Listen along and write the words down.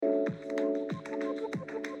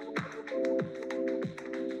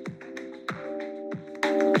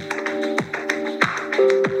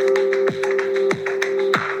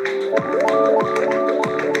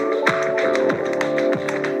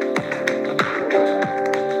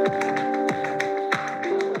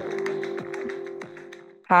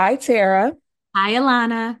Hi, Tara. Hi,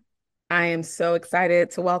 Alana. I am so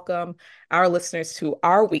excited to welcome our listeners to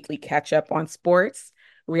our weekly catch up on sports,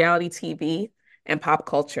 reality TV, and pop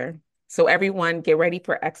culture. So, everyone, get ready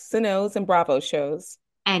for X's and O's and Bravo shows.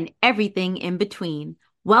 And everything in between.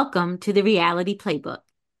 Welcome to the Reality Playbook.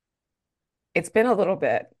 It's been a little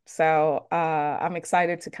bit, so I'm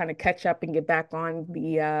excited to kind of catch up and get back on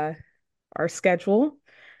the our schedule.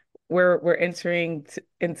 We're entering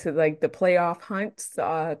into like the playoff hunt.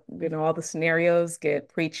 All the scenarios get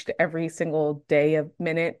preached every single day, of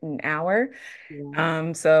minute, and hour.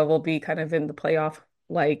 Yeah. So we'll be kind of in the playoff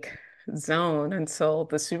like zone until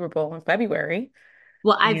the Super Bowl in February.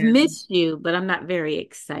 Well, I've And missed you, but I'm not very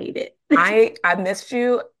excited. I missed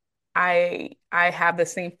you. I have the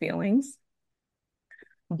same feelings,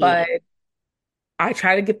 Yeah. but I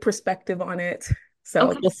try to get perspective on it. So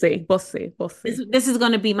Okay. we'll see. We'll see. We'll This see. this is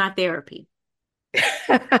going to be my therapy.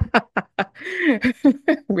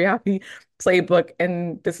 Reality playbook,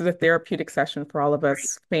 and this is a therapeutic session for all of Right.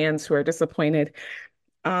 us fans who are disappointed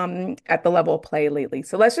at the level of play lately.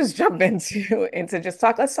 So let's just jump into just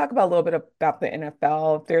talk. Let's talk about a little bit about the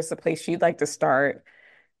NFL. If there's a place you'd like to start.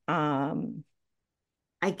 Um,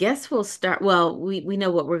 I guess we'll start. Well, we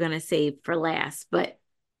know what we're going to save for last, but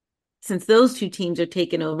since those two teams are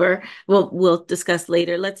taking over, we'll discuss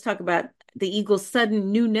later. Let's talk about the Eagles'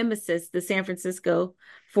 sudden new nemesis, the San Francisco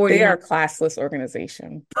they are 49ers. a classless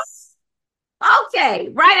organization. Okay,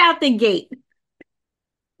 right out the gate.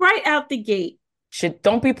 Right out the gate. Should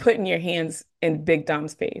don't be putting your hands in Big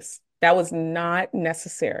Dom's face. That was not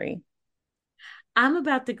necessary. I'm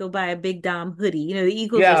about to go buy a Big Dom hoodie. You know, the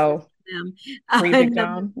Eagles are Yo, them. free Big And the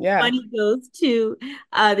Dom. Yeah. money goes to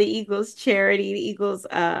the Eagles charity, the Eagles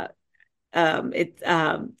it's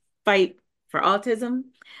fight for autism,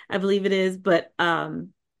 I believe it is. But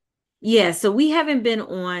yeah, so we haven't been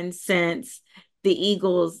on since the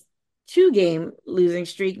Eagles two-game losing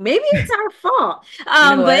streak. Maybe it's our fault. You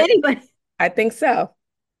know But what? anyway, I think so.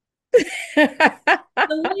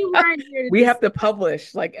 so we weren't here to We have discuss. to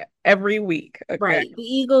publish like every week. Okay. Right. The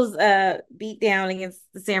Eagles beat down against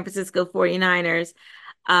the San Francisco 49ers.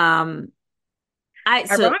 Um I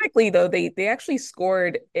so Ironically, though, they actually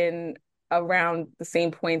scored in around the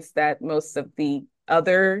same points that most of the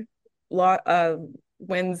other law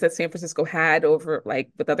wins that San Francisco had over like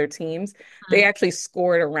with other teams. They actually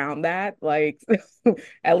scored around that. Like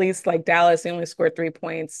at least like Dallas, they only scored 3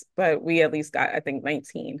 points, but we at least got I think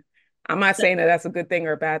 19. I'm not so saying that that's a good thing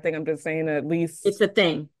or a bad thing. I'm just saying at it's least a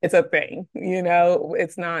thing. it's a thing.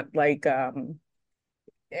 It's not like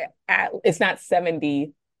it's not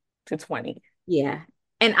 70 to 20. Yeah.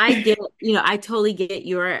 And I get, I totally get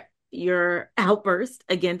your outburst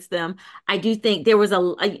against them. I do think there was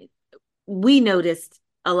we noticed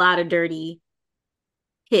a lot of dirty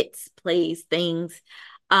hits, plays, things.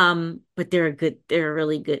 But they're a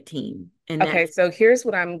really good team. And Okay, that's so here's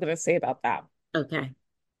what I'm gonna say about that. okay.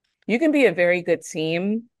 You can be a very good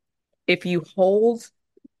team if you hold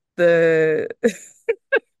the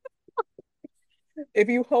if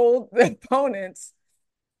you hold the opponents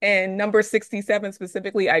and number 67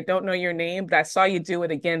 specifically, I don't know your name, but I saw you do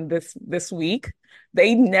it again this week.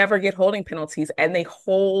 They never get holding penalties and they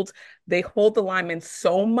hold the linemen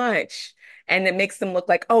so much and it makes them look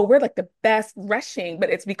like, oh, we're like the best rushing, but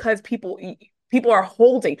it's because people are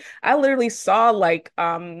holding. I literally saw like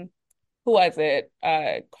who was it?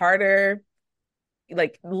 Carter,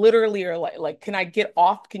 like literally, or like, can I get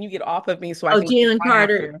off? Can you get off of me so I Oh, can go Jalen run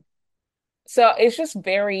Carter. after? So it's just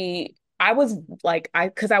very, I was like,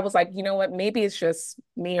 because I was like, you know what, maybe it's just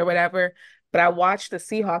me or whatever. But I watched the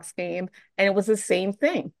Seahawks game and it was the same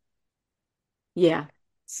thing. Yeah.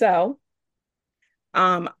 So,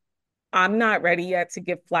 um, I'm not ready yet to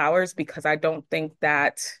give flowers because I don't think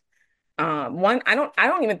that one, I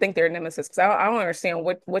don't even think they're a nemesis because I don't understand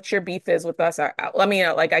what your beef is with us. I mean,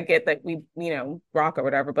 like I get that we, rock or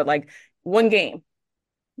whatever, but like one game,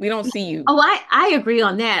 we don't see you. Oh, I agree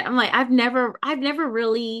on that. I'm like, I've never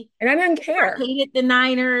really And I didn't care. hated the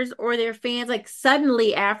Niners or their fans. Like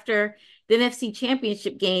suddenly after the NFC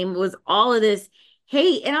Championship game was all of this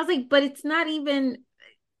hate. And I was like, but it's not even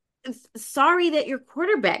sorry that your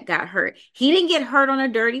quarterback got hurt. He didn't get hurt on a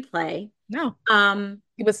dirty play. No, Um,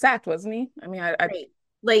 he was sacked, wasn't he? I mean, I right.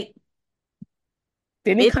 Like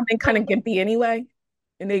didn't he it's come in kind of gimpy anyway?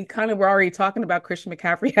 And they kind of were already talking about Christian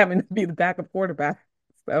McCaffrey having to be the backup quarterback.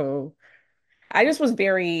 So I just was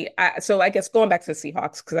so I guess going back to the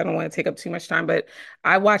Seahawks, because I don't want to take up too much time, but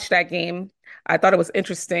I watched that game. I thought it was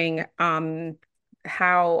interesting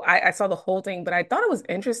how I saw the holding, but I thought it was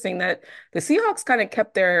interesting that the Seahawks kind of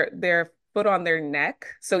kept their foot on their neck.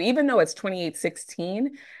 So even though it's 28-16,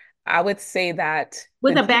 I would say that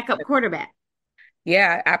with the a backup quarterback.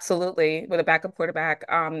 yeah, absolutely. With a backup quarterback.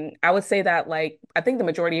 I would say that like I think the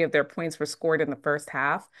majority of their points were scored in the first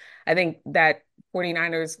half. I think that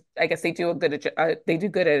 49ers, I guess they do a good they do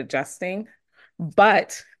good at adjusting.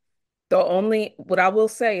 But the only what I will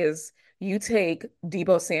say is you take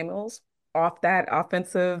Debo Samuels off that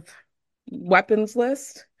offensive weapons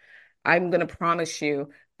list, I'm gonna promise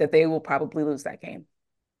you that they will probably lose that game.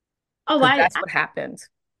 Oh, Because that's what happened.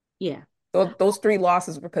 yeah, Those three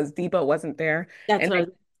losses were because Debo wasn't there. that's And what I was,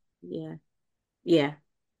 yeah, yeah,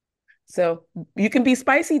 so you can be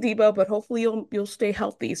spicy, Debo, but hopefully you'll stay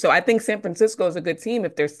healthy. So I think San Francisco is a good team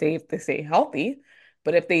if they're safe, they stay healthy.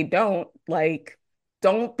 But if they don't, like,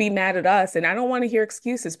 don't be mad at us. And I don't want to hear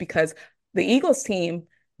excuses because the Eagles team,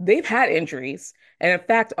 they've had injuries. And in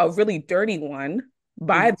fact, a really dirty one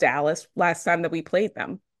by mhm, Dallas last time that we played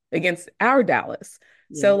them against our Dallas.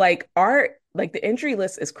 So yeah, like the injury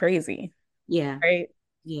list is crazy, yeah, right?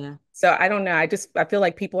 yeah. So I don't know. I feel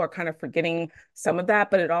like people are kind of forgetting some of that,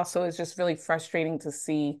 but it also is just really frustrating to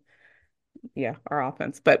see, yeah, our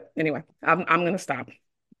offense. But anyway, I'm gonna stop.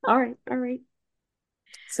 All right, all right.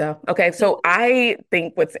 So okay, so I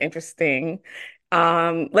think what's interesting,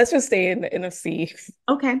 let's just stay in the NFC.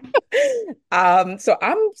 Okay. So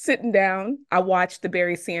I'm sitting down. I watched the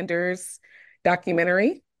Barry Sanders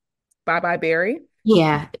documentary, Bye Bye Barry.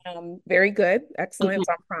 Yeah. Very good, excellent. Okay. It's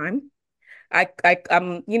on Prime.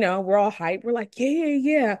 We're all hyped. We're like, yeah, yeah,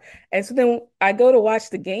 yeah. And so then I go to watch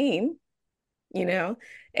the game, you know,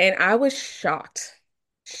 and I was shocked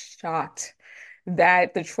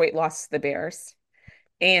that Detroit lost to the Bears.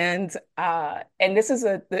 And this is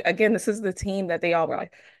again, this is the team that they all were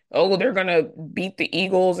like, oh, they're gonna beat the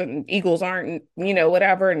Eagles and Eagles aren't,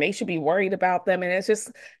 whatever, and they should be worried about them. And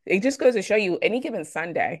it just goes to show you any given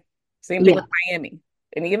Sunday, same thing Yeah. with Miami,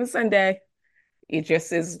 any given Sunday, it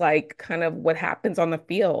just is like kind of what happens on the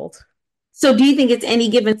field. So do you think it's any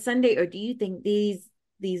given Sunday, or do you think these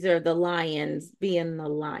are the Lions being the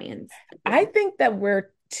Lions at this I think that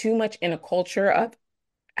we're too much in a culture of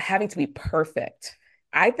having to be perfect.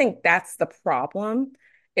 I think that's the problem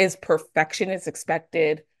is perfection is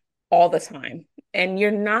expected all the time. And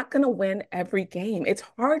you're not going to win every game. It's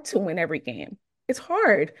hard to win every game. It's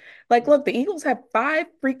hard. Like, look, the Eagles have five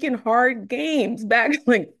freaking hard games back,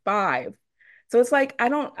 like five. So it's like, I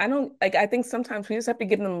don't like, I think sometimes we just have to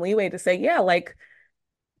give them leeway to say, yeah, like,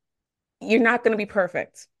 you're not going to be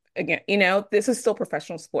perfect. Again, this is still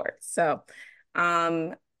professional sports. So,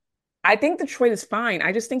 um, I think Detroit is fine.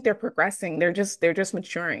 I just think they're progressing. They're just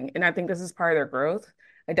maturing, and I think this is part of their growth.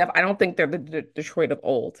 I don't think they're the Detroit of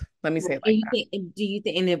old. Let me say it And like that. do you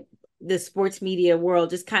think in the sports media world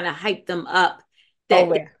just kind of hyped them up that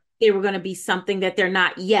Oh yeah. they were going to be something that they're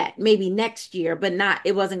not yet, maybe next year, but not,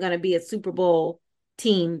 it wasn't going to be a Super Bowl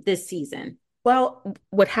team this season. Well,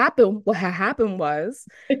 what had happened was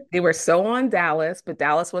they were so on Dallas, but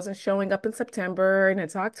Dallas wasn't showing up in September and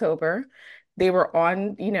it's October. They were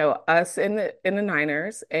on, us in the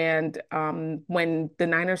Niners. And when the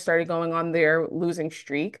Niners started going on their losing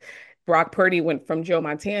streak, Brock Purdy went from Joe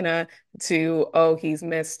Montana to, oh, he's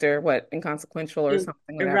Mr. what, inconsequential or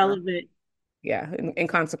something, whatever. Irrelevant. Yeah,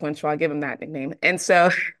 inconsequential. I give him that nickname. And so,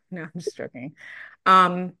 no, I'm just joking.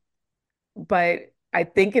 Um, but I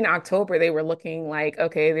think in October they were looking like,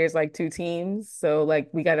 okay, there's like two teams, so like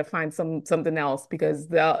we got to find something else because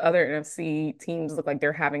the other NFC teams look like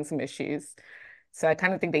they're having some issues. So I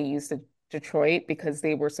kind of think they used Detroit because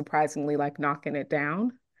they were surprisingly like knocking it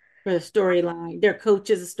down. For the storyline. Their coach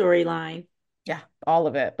is a storyline. Yeah, all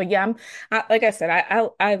of it. But yeah, like I said,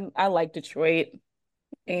 I like Detroit,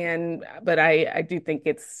 and but I do think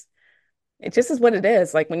it just is what it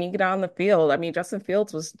is. Like when you get out on the field, I mean, Justin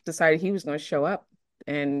Fields was decided he was going to show up,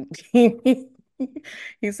 and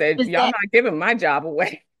he said, Is "Y'all that not giving my job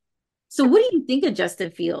away." so? What do you think of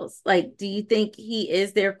Justin Fields? Like, do you think he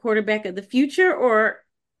is their quarterback of the future, or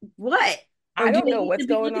what? Or I do don't they know need what's to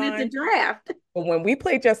be going looking at the on, draft? but when we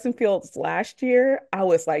played Justin Fields last year, I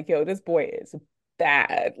was like, "Yo, this boy is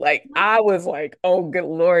bad." Like I was like, "Oh, good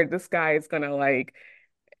Lord, this guy is gonna like."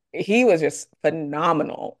 He was just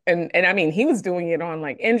phenomenal, and I mean, he was doing it on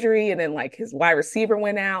like injury, and then like his wide receiver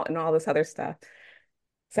went out and all this other stuff.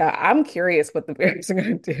 So I'm curious what the Bears are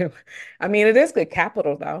going to do. I mean, it is good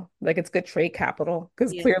capital though. Like it's good trade capital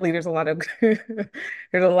because Yeah. clearly there's a lot of there's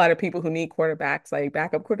a lot of people who need quarterbacks, like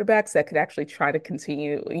backup quarterbacks that could actually try to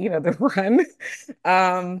continue, the run.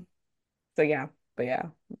 Um, so yeah, but yeah,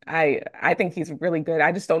 I think he's really good.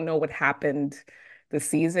 I just don't know what happened this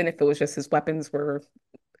season if it was just his weapons were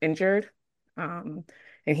injured. Um,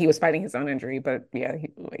 and he was fighting his own injury, but yeah,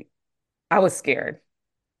 I was scared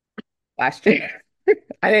last year.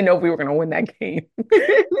 I didn't know if we were going to win that game.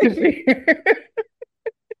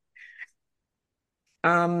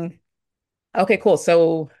 Um, okay, cool.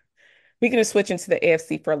 So we can just switch into the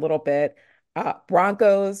AFC for a little bit.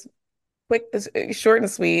 Broncos, quick, short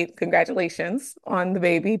and sweet. Congratulations on the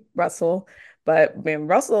baby, Russell. But man,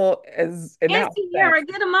 Russell is in And that offense. Sierra,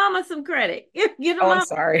 get a mama some credit. Get a Oh, I'm mama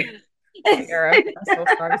sorry, some Sierra. I'm so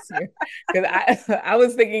sorry, Sierra. Because I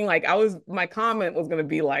was thinking like my comment was gonna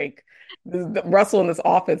be like Russell in this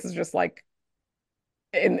offense is just like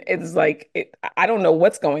and it's like I don't know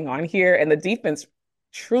what's going on here. And the defense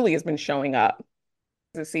truly has been showing up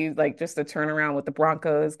to see like just the turnaround with the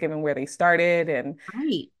Broncos, given where they started and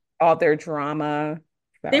right. all their drama.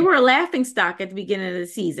 They So were a laughing stock at the beginning of the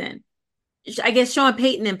season. I guess Sean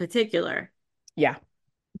Payton in particular. yeah.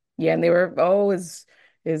 Yeah, and they were, oh, is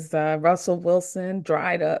Russell Wilson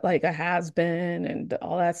dried up like a has been and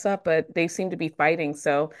all that stuff, but they seem to be fighting.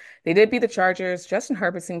 So they did beat the Chargers. Justin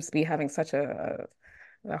Herbert seems to be having such a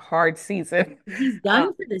hard season. He's Uh,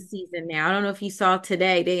 done for the season now. I don't know if you saw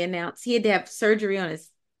today, they announced he had to have surgery on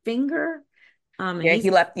his finger. And yeah, he's,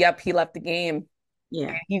 he left the game.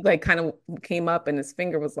 yeah, He like kind of came up and his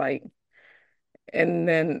finger was like, and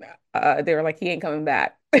then they were like, he ain't coming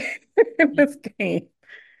back in this game.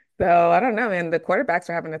 So I don't know, man. The quarterbacks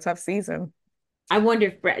are having a tough season. I wonder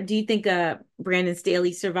if, do you think Brandon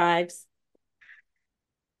Staley survives?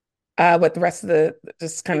 What the rest of the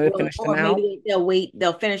just kind of Well, finish them or out. maybe they'll wait,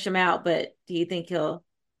 they'll finish him out, but do you think he'll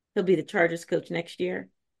be the Chargers coach next year?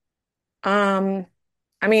 Um,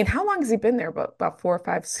 I mean, how long has he been there? About 4 or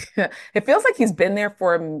 5. It feels like he's been there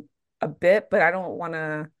for a bit, but I don't want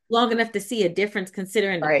to. Long enough to see a difference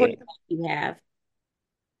considering the Right. quarterback you have.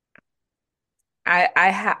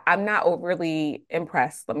 I'm not overly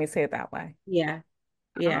impressed. Let me say it that way. Yeah.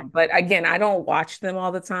 Yeah. But again, I don't watch them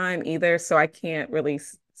all the time either, so I can't really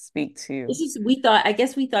speak It's to. just I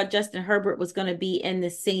guess we thought Justin Herbert was going to be in the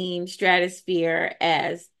same stratosphere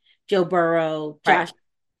as Joe Burrow, Right. Josh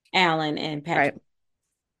Allen, and Right. Patrick.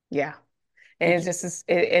 Yeah. And It it's just, just,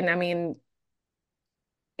 and I mean,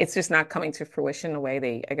 it's just not coming to fruition the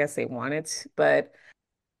way I guess they wanted. But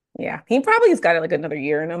yeah, he probably has got like another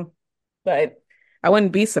year in him, but I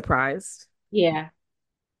wouldn't be surprised. yeah,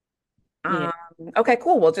 yeah. Um, okay,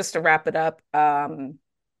 cool. Well, just to wrap it up,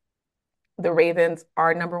 the Ravens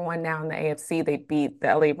are number one now in the AFC. They beat the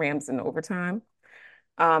LA Rams in overtime.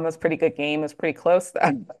 It was a pretty good game. It was pretty close.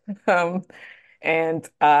 Um, and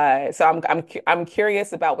so I'm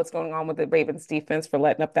curious about what's going on with the Ravens defense for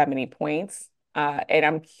letting up that many points. And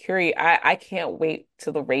I'm curious. I can't wait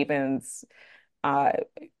till the Ravens uh,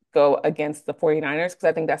 go against the 49ers because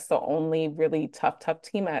I think that's the only really tough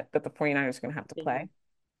team that the 49ers are going to have to play.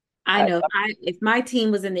 I Uh, know if my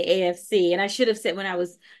team was in the AFC, and I should have said when I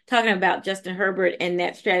was talking about Justin Herbert and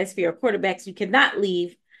that stratosphere of quarterbacks, you could not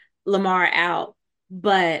leave Lamar out.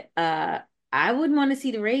 But I wouldn't want to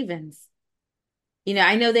see the Ravens.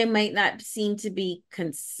 I know they might not seem to be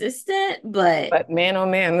consistent, but but man, oh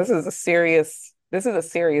man, this is a serious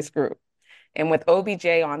group. And with OBJ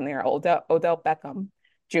on there, Odell Beckham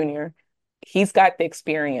Jr., he's got the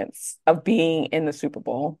experience of being in the Super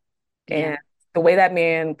Bowl. yeah. And the way that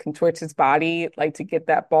man contorts his body, like to get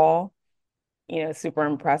that ball, super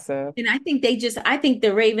impressive. And I think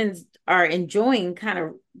the Ravens are enjoying kind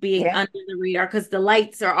of being Yeah, under the radar because the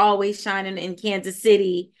lights are always shining in Kansas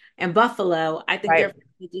City and Buffalo. I think right.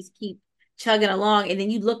 they just keep chugging along. And then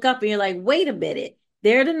you look up and you're like, wait a minute,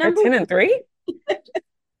 they're the They're number 10 and one. 3.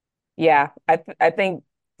 Yeah, I think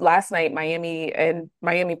last night Miami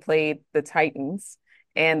played the Titans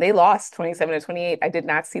and they lost 27-28. I did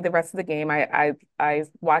not see the rest of the game. I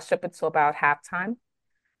watched up until about halftime.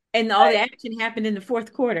 And all the action happened in the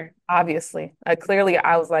fourth quarter. Obviously, clearly,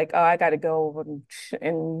 I was like, oh, I got to go,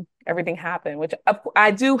 and everything happened. Which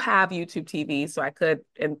I do have YouTube TV, so I could,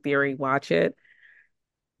 in theory, watch it.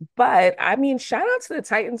 But I mean, shout out to the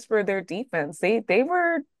Titans for their defense. They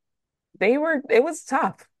were. It was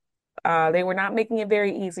tough. They were not making it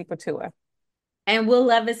very easy for Tua. And Will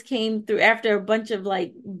Levis came through after a bunch of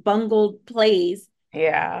like bungled plays.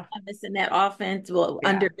 Yeah, Levis in that offense, well,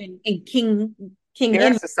 yeah. and King There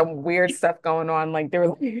was Henry, just some weird stuff going on. Like there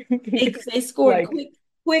was they scored like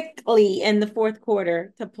quickly in the fourth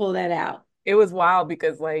quarter to pull that out. it was wild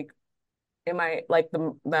because like in my like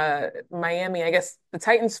the Miami, I guess the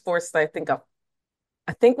Titans forced I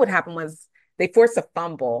think what happened was they forced a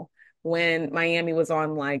fumble when Miami was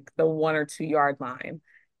on like the 1 or 2 yard line.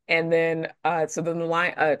 And then so then the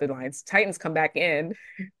Lions Titans come back in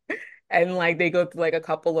and like they go through like a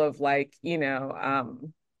couple of like,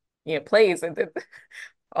 plays and then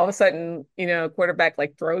all of a sudden, quarterback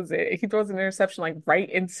like throws it. He throws an interception like right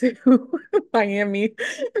into Miami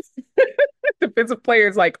defensive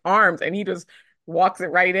player's like arms, and he just walks it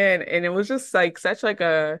right in. And it was just like such like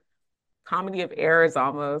a comedy of errors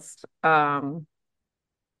almost.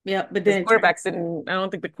 Yeah, but Because then it turned, I don't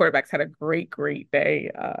think the quarterbacks had a great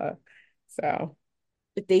day. So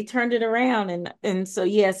they turned it around, and so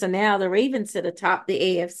yeah, so now the Ravens sit atop the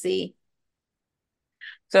AFC.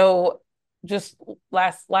 so just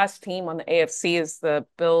last team on the AFC is the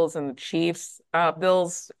Bills and the Chiefs.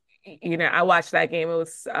 Bills, I watched that game. It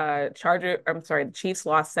was I'm sorry, the Chiefs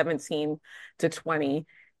lost 17-20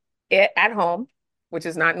 at home, which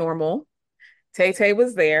is not normal. Tay Tay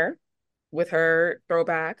was there with her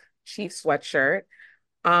throwback Chiefs sweatshirt.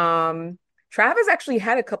 Um, Travis actually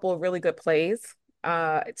had a couple of really good plays,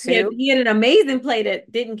 too. He had an amazing play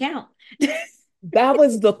that didn't count. That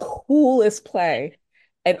was the coolest play.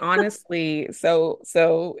 And honestly, so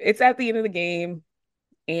it's at the end of the game,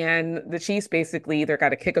 and the Chiefs basically either got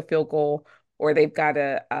to kick a field goal or they've got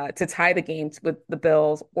to tie the game with the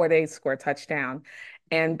Bills, or they score a touchdown.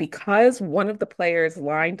 And because one of the players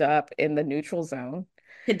lined up in the neutral zone,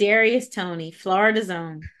 Kadarius Toney, Florida's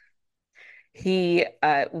own. he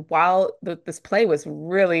while this play was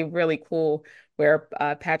really, really cool, where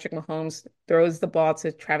Patrick Mahomes throws the ball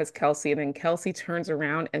to Travis Kelce, and then Kelce turns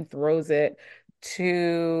around and throws it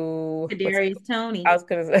to Kadarius I Toney. was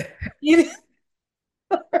gonna say.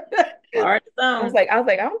 Florida's own. I was like,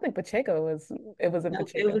 I don't think Pacheco was it wasn't No, it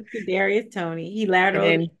Pacheco. was Kadarius Toney. He And laterally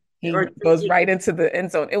then he or goes right into the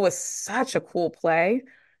end zone. It was such a cool play.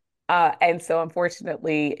 And so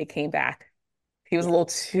unfortunately it came back. He was a yeah. little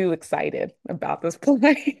too excited about this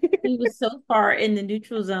play. He was so far in the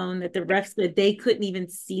neutral zone that the refs said they couldn't even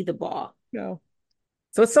see the ball. No.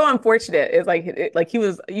 So it's so unfortunate. It's like like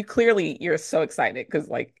you clearly you're so excited because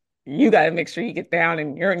like you got to make sure you get down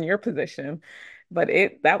and you're in your position. But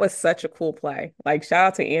that was such a cool play. Like shout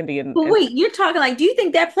out to Andy But and wait, you're talking like, do you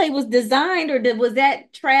think that play was designed or was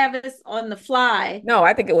that Travis on the fly? no,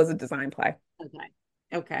 I think it was a design play. Okay.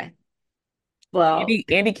 Okay. Well,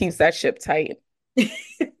 Andy keeps that ship tight.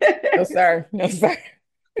 No because sir, no sir.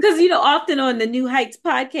 often on the New Heights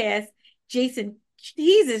podcast, Jason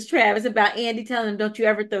teases Travis about Andy telling him, "Don't you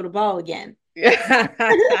ever throw the ball again."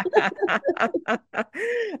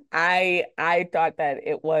 I thought that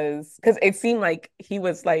it was because it seemed like he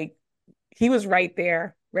was right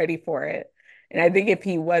there ready for it. And I think if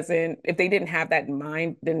they didn't have that in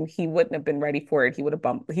mind, then he wouldn't have been ready for it. He would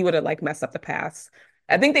have like messed up the pass.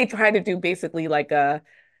 I think they tried to do basically like a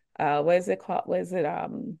what is it called? What is it?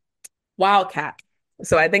 Wildcat.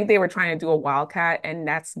 So I think they were trying to do a wildcat, and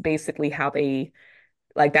that's basically how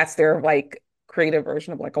that's their like creative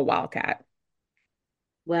version of like a wildcat.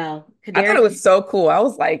 Well, I thought Kadarius. it was so cool. I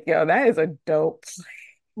was like, yo, that is a dope.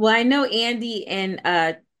 Well, I know Andy and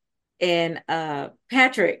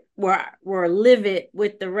Patrick were livid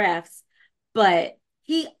with the refs, but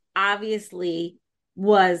he obviously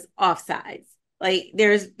was offsides. Like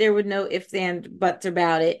there were no ifs and buts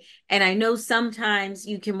about it. And I know sometimes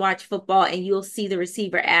you can watch football and you'll see the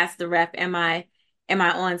receiver ask the ref, am I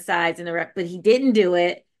on sides? And the ref, but he didn't do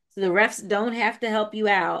it. So the refs don't have to help you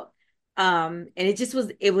out. And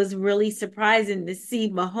it was really surprising to see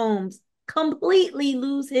Mahomes completely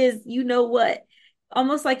lose his, you know what,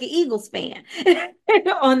 almost like an Eagles fan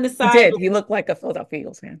on the He side. did. He looked like a Philadelphia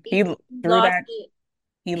Eagles fan. He He threw lost that. it.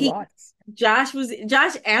 He He lost. Josh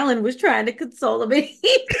Allen was trying to console him, and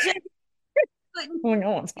he just couldn't Oh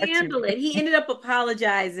no, it's hard to. handle it. He ended up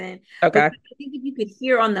apologizing, but Okay. I think if you could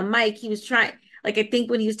hear on the mic, he was trying. Like I think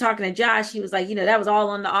when he was talking to Josh, he was like, that was all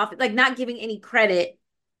on the offense, like not giving any credit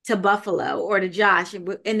to Buffalo or to Josh,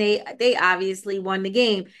 and they obviously won the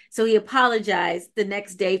game. So he apologized the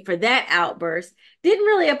next day for that outburst. Didn't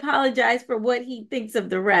really apologize for what he thinks of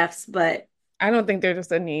the refs, but I don't think they're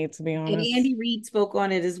just a need, to be and honest. Andy Reid spoke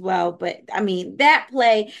on it as well. But I mean, that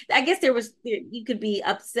play, I guess you could be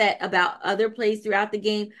upset about other plays throughout the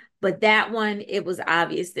game, but that one, it was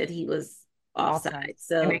obvious that he was offside.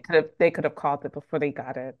 Offsides. And So they could have called it before they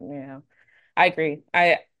got it. Yeah. I agree.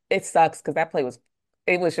 I It sucks because that play was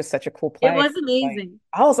it was just such a cool it play. was Like amazing.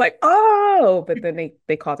 I was like, oh, but then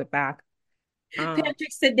they called it back. Um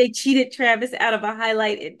Patrick said they cheated Travis out of a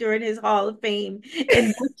highlight during his Hall of Fame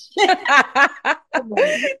induction.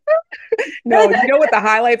 No, you know what the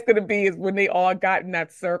highlight's gonna be is when they all got in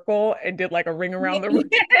that circle and did like a ring around the room.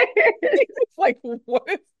 It's like, what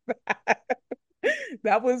is that?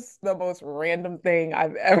 That was the most random thing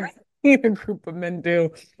I've ever seen a group of men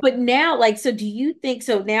do. But now, like, so do you think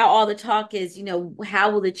so? Now, all the talk is,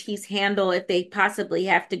 how will the Chiefs handle if they possibly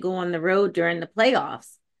have to go on the road during the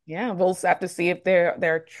playoffs? Yeah, we'll have to see if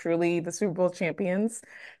they're truly the Super Bowl champions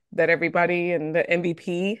that everybody and the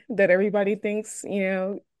MVP that everybody thinks,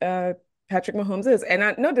 Patrick Mahomes is.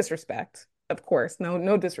 And no disrespect, of course,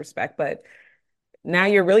 no disrespect, but now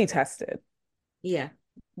you're really tested. Yeah.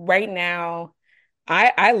 Right now,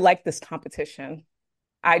 I like this competition.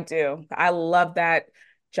 I do. I love that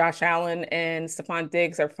Josh Allen and Stephon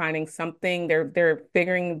Diggs are finding something. They're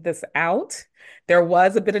figuring this out. There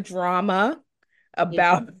was a bit of drama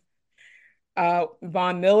Yeah. about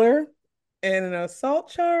Von Miller in an assault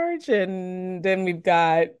charge, and then we've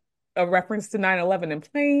got a reference to 9/11 in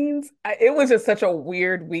planes. It was just such a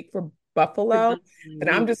weird week for Buffalo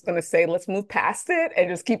that I'm just going to say let's move past it and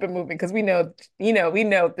just keep it moving because we know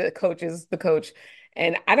the coach is the coach.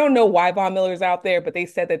 And I don't know why Von Miller's out there, but they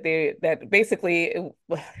said that basically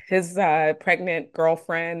his pregnant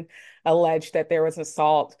girlfriend alleged that there was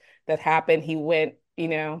assault that happened. He went,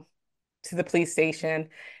 to the police station.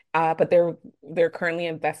 But they're currently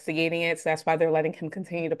investigating it, so that's why they're letting him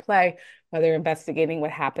continue to play while they're investigating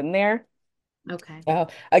what happened there. Okay.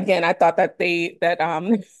 Again, I thought that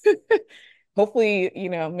hopefully,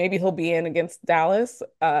 maybe he'll be in against Dallas,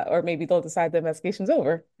 or maybe they'll decide the investigation's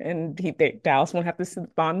over and Dallas won't have to sue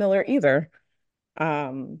Von Miller either.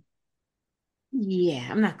 Um, Yeah,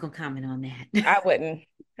 I'm not gonna comment on that. I wouldn't.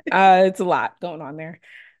 It's a lot going on there.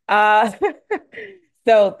 Uh,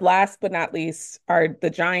 so last but not least are the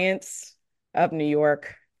Giants of New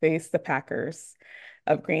York face the Packers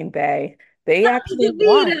of Green Bay. They Tommy actually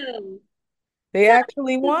won. DeVito. They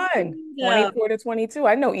actually Tommy won DeVito. 24 to 22.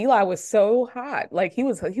 I know Eli was so hot. Like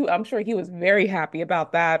I'm sure he was very happy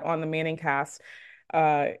about that on the Manning cast.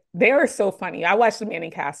 They are so funny. I watch the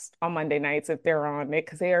Manning cast on Monday nights if they're on it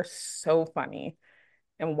because they are so funny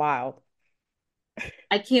and wild.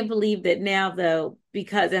 I can't believe that now, though,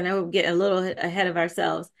 because I know we're getting a little ahead of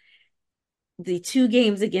ourselves. The two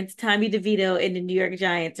games against Tommy DeVito and the New York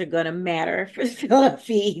Giants are going to matter for the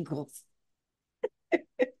Philadelphia Eagles.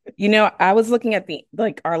 I was looking at the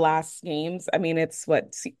like our last games. I mean, it's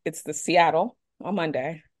the Seattle on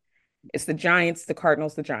Monday. It's the Giants, the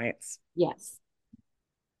Cardinals, the Giants. Yes.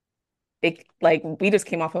 It like we just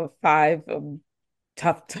came off of five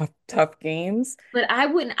tough, tough, tough games. But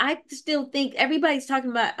I still think everybody's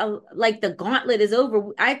talking about like the gauntlet is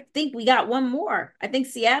over. I think we got one more. I think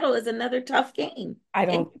Seattle is another tough game I in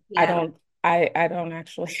don't, I Seattle. don't, I don't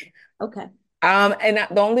actually. Okay. And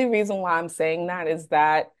the only reason why I'm saying that is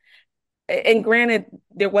that, and granted,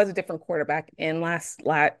 there was a different quarterback in last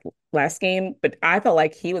game, but I felt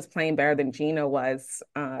like he was playing better than Gino was.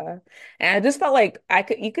 And I just felt like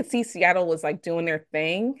you could see Seattle was like doing their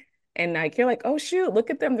thing, and like you're like, oh shoot, look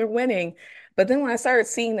at them, they're winning. But then when I started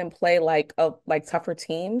seeing them play like tougher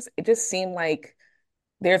teams, it just seemed like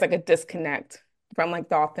there's like a disconnect from like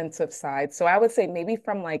the offensive side. So I would say maybe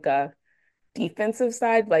from like a defensive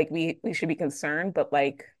side, like we should be concerned, but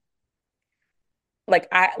like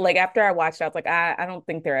after I watched, I was like, I don't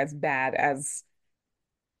think they're as bad as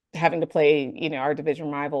having to play, our division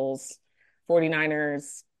rivals,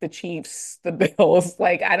 49ers, the Chiefs, the Bills.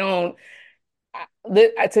 Like I don't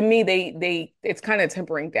to me they it's kind of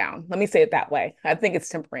tempering down. Let me say it that way. I think it's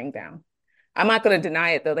tempering down. I'm not going to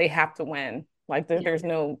deny it though. They have to win. Like Yeah. there's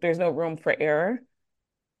no room for error.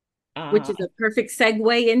 Which Uh is a perfect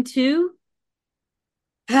segue into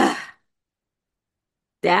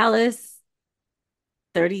Dallas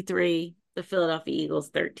 33, the Philadelphia Eagles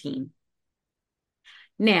 13.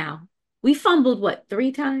 Now, we fumbled what,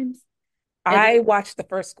 three times? And I watched the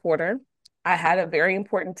first quarter. I had a very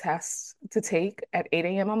important test to take at 8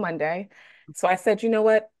 a.m. on Monday. So I said, you know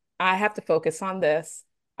what? I have to focus on this.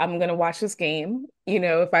 I'm going to watch this game.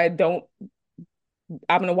 If I don't,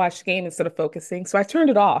 I'm going to watch the game instead of focusing. So I turned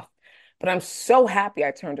it off. But I'm so happy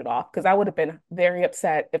I turned it off because I would have been very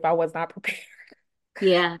upset if I was not prepared.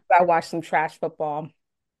 yeah. I watched some trash football.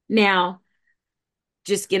 Now,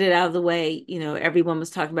 just get it out of the way. Everyone was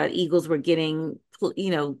talking about Eagles were getting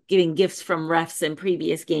gifts from refs in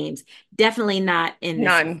previous games. Definitely not in this,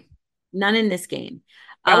 None. none in this game.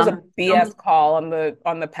 That was a Almost BS call on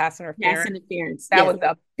the pass pass interference. interference. That Yes. was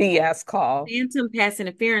a BS call. Phantom pass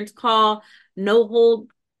interference call, no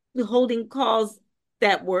holding calls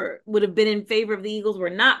that would have been in favor of the Eagles were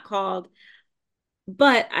not called.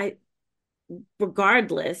 But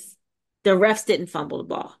regardless, the refs didn't fumble the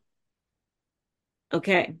ball.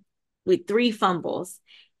 Okay. With three fumbles.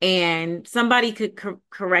 And somebody could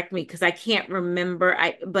correct me because I can't remember.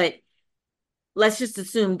 But let's just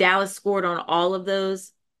assume Dallas scored on all of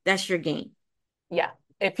those. That's your game. Yeah.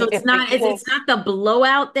 If So you, it's if the not it's Eagles, not the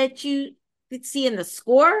blowout that you could see in the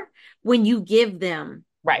score when you give them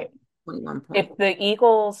right. 21 points. If the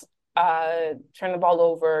Eagles turn the ball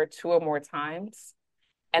over two or more times,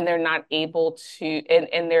 and they're not able to,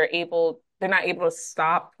 and they're not able to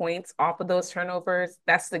stop points off of those turnovers.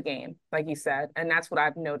 That's the game, like you said, and that's what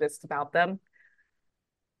I've noticed about them.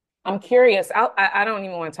 I'm curious. I don't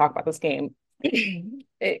even want to talk about this game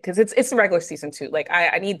because it's the regular season too. Like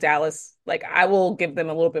I need Dallas. Like I will give them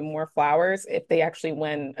a little bit more flowers if they actually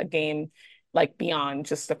win a game like beyond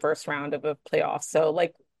just the first round of a playoff. So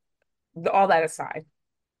like all that aside,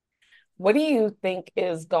 what do you think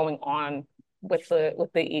is going on with the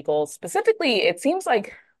Eagles? Specifically, it seems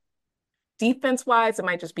like defense wise, it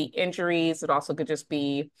might just be injuries. It also could just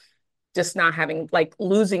be just not having like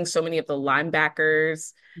losing so many of the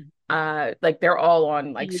linebackers. Like they're all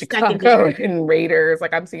on like In the Chicago secondary. and Raiders.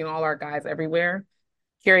 Like I'm seeing all our guys everywhere.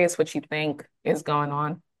 Curious what you think is going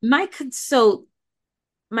on. So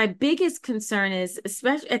my biggest concern is,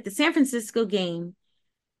 especially at the San Francisco game,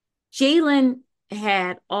 Jalen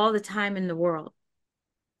had all the time in the world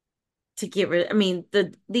to get rid. I mean,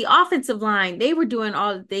 the offensive line, they were doing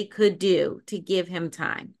all that they could do to give him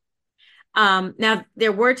time. Now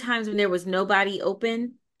there were times when there was nobody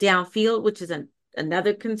open downfield, which is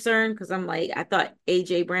another concern because I'm like, I thought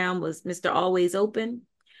AJ Brown was Mr. Always Open.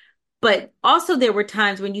 But also there were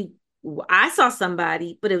times when I saw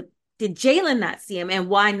somebody, but did Jalen not see him, and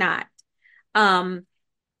why not? Um,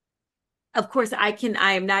 of course, I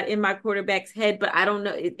am not in my quarterback's head, but I don't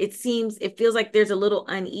know. It feels like there's a little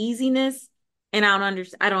uneasiness, and I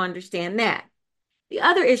don't understand that. The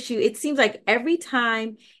other issue, it seems like every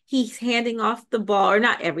time he's handing off the ball, or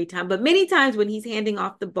not every time, but many times when he's handing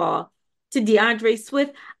off the ball to DeAndre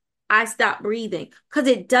Swift, I stop breathing because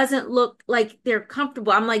it doesn't look like they're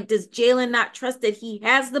comfortable. I'm like, does Jalen not trust that he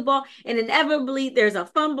has the ball? And inevitably, there's a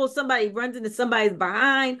fumble, somebody runs into somebody's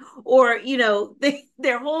behind, or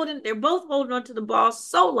they're both holding onto the ball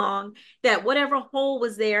so long that whatever hole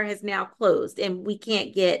was there has now closed, and we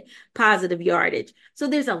can't get positive yardage. So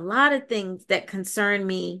there's a lot of things that concern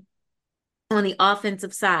me on the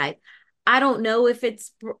offensive side. I don't know if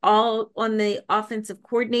it's all on the offensive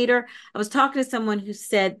coordinator. I was talking to someone who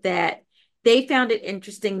said that they found it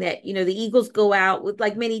interesting that, the Eagles go out with,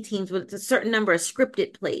 like many teams, with a certain number of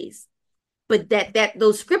scripted plays, but that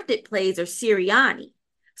those scripted plays are Sirianni.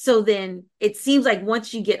 So then it seems like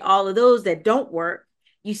once you get all of those that don't work,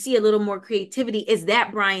 you see a little more creativity. Is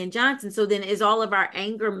that Brian Johnson? So then is all of our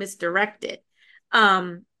anger misdirected?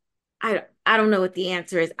 Um, I don't know what the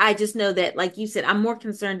answer is. I just know that, like you said, I'm more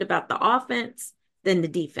concerned about the offense than the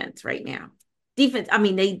defense right now. Defense, I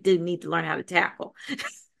mean, they do need to learn how to tackle.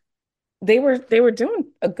 They were doing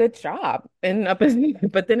a good job, and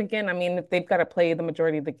but then again, I mean, if they've got to play the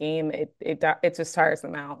majority of the game, it just tires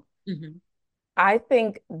them out. Mhm. I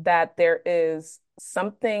think that there is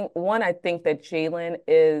something. One, I think that Jalen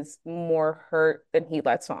is more hurt than he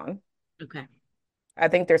lets on. Okay. I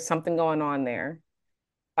think there's something going on there.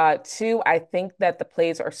 Two, I think that the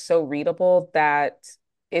plays are so readable that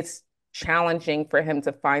it's challenging for him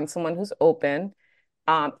to find someone who's open.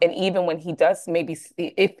 And even when he does, maybe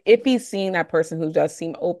if he's seeing that person who does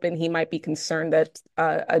seem open, he might be concerned that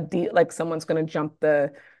like someone's going to jump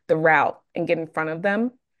the route and get in front of them.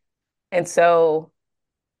 And so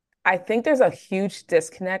I think there's a huge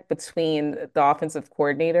disconnect between the offensive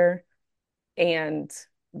coordinator and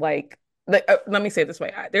like let me say it this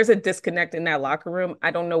way. There's a disconnect in that locker room.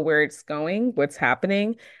 I don't know where it's going, what's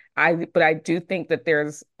happening. But I do think that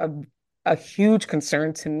there's a huge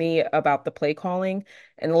concern to me about the play calling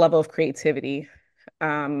and the level of creativity.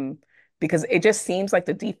 Um, because it just seems like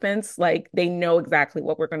the defense, like they know exactly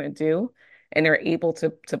what we're going to do, and they're able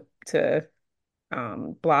to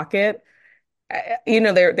block it.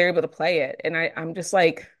 They're able to play it, and I'm just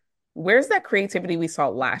like, where's that creativity we saw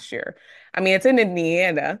last year? I mean, it's in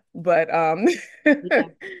Indiana, but Yeah.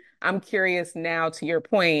 I'm curious now, to your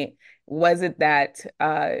point, was it that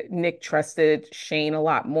Nick trusted Shane a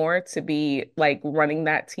lot more to be like running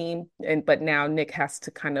that team, and but now Nick has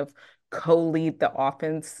to kind of co-lead the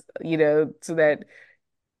offense, so that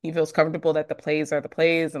he feels comfortable that the plays are the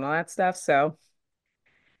plays and all that stuff. So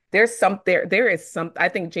there is some, I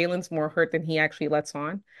think Jalen's more hurt than he actually lets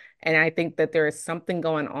on. And I think that there is something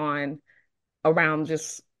going on around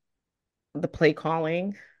just the play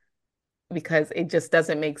calling because it just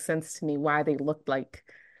doesn't make sense to me why they looked like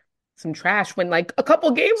some trash when like a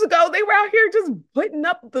couple games ago they were out here just putting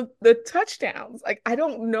up the touchdowns. Like I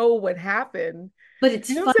don't know what happened. But it's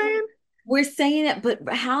You know what I'm funny. saying? We're saying it,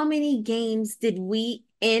 but how many games did we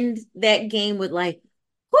end that game with, like,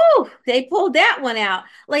 whoo, they pulled that one out?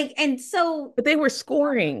 Like, and so But they were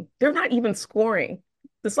scoring. They're not even scoring.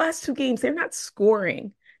 This last two games, they're not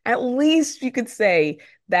scoring. At least you could say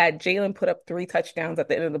that Jalen put up 3 touchdowns at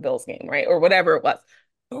the end of the Bills game, right? Or whatever it was.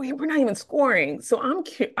 Oh, we're not even scoring. So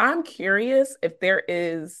I'm curious if there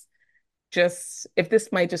is just if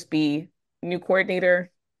this might just be new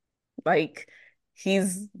coordinator, like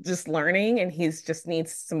he's just learning and he's just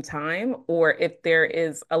needs some time, or if there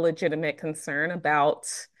is a legitimate concern about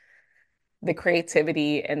the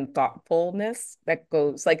creativity and thoughtfulness that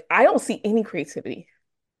goes like I don't see any creativity.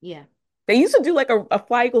 Yeah. They used to do like a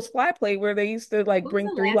fly eagles fly play where they used to like When was bring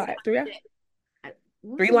the last time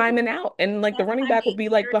when was three the linemen out and like the last running time back would he be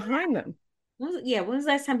like aired it behind out? them. Yeah, when was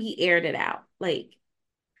the last time he aired it out? Like,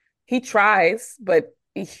 He tries, and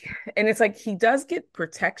it's like he does get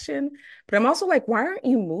protection, but I'm also like, why aren't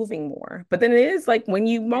you moving more? But then it is like when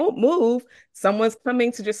you move, someone's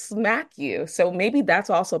coming to just smack you. So maybe that's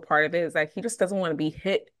also part of it is that he just doesn't want to be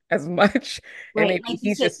hit as much, and right, maybe like you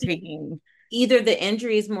he's said, just taking, either the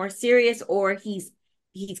injury is more serious or he's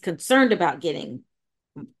concerned about getting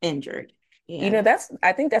injured. Yeah. that's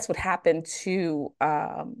I think that's what happened to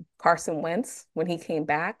Carson Wentz when he came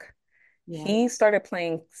back. Yeah. He started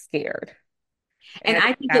playing scared, and And I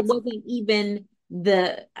I think think that's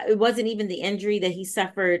it wasn't even the injury that he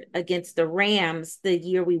suffered against the Rams the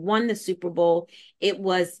year we won the Super Bowl. It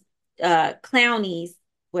was Clowney's,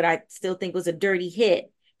 what I still think was a dirty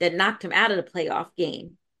hit that knocked him out of the playoff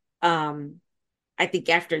game. Um, I think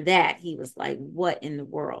after that he was like, "What in the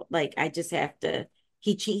world?" Like I just have to.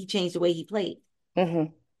 He changed the way he played.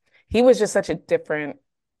 Mhm. He was just such a different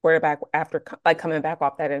quarterback after like coming back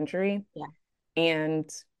off that injury. Yeah. And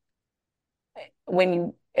when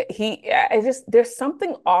you I just there's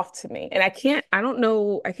something off to me. And I don't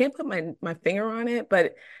know, I can't put my finger on it,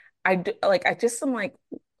 but I just am like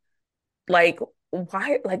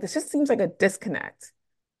why like this just seems like a disconnect.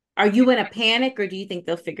 Are you in a panic, or do you think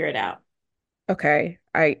they'll figure it out? Okay.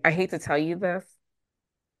 I hate to tell you this,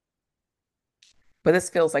 but this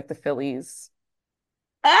feels like the Phillies.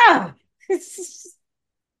 Ah,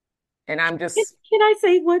 And I'm just can I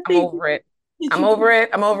say what I'm they did? over it. Did I'm you over it.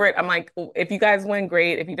 I'm over it. I'm like, if you guys win,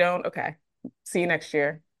 great. If you don't, okay. See you next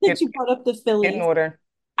year. Since you brought up the Get in Phillies? order.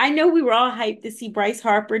 I know we were all hyped to see Bryce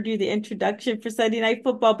Harper do the introduction for Sunday Night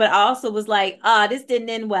Football, but I also was like, this didn't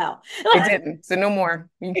end well. It didn't. So no more.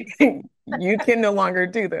 You can no longer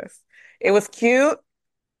do this. It was cute,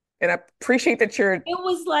 and I appreciate that It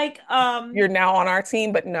was like, you're now on our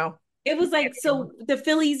team, but no. so the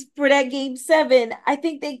Phillies for that game 7, I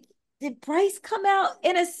think they did Bryce come out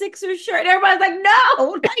in a Sixers shirt? Everybody's like,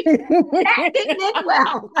 no, like that didn't end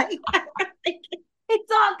well. Like,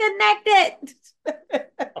 it's all connected.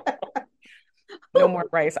 No more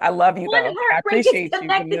Rice. I love you One though. I heartbreak is appreciate you, but no,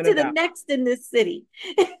 connected no, to the no. next in this city.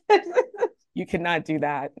 You cannot do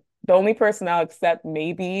that. The only person I'll accept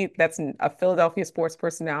maybe that's a Philadelphia sports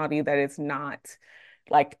personality that is not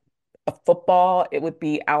like a football, it would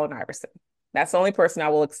be Allen Iverson. That's the only person I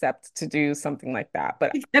will accept to do something like that.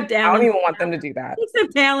 But Except I don't Alan's even want them to do that.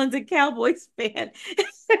 except Alan's a Cowboys fan.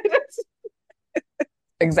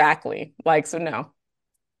 Exactly. Like, so no.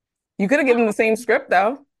 You could have given the same script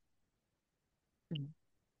though.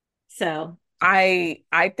 So I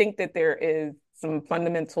think that there is some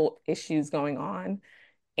fundamental issues going on,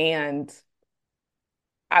 and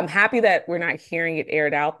I'm happy that we're not hearing it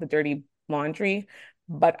aired out, the dirty laundry.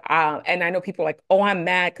 But and I know people are like, oh, I'm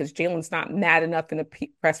mad because Jalen's not mad enough in the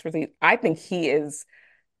press release. I think he is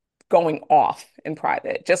going off in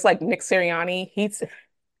private, just like Nick Sirianni. He's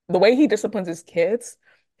the way he disciplines his kids.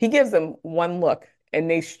 He gives them one look and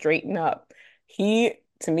they straighten up.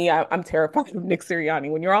 To me, I'm terrified of Nick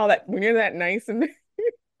Sirianni. When you're that nice, and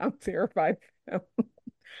I'm terrified of him.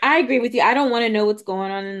 I agree with you. I don't want to know what's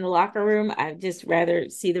going on in the locker room. I just rather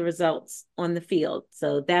see the results on the field.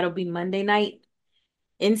 So that'll be Monday night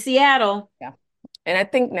in Seattle. Yeah. And I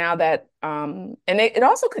think now that, and it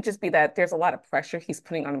also could just be that there's a lot of pressure he's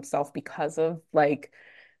putting on himself because of like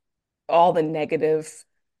all the negative,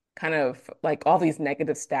 kind of like all these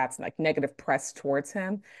negative stats, like negative press towards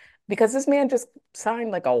him, because this man just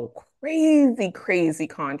signed like a crazy, crazy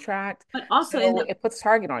contract. But also So it puts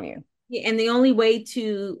target on you. the only way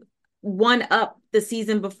to one up the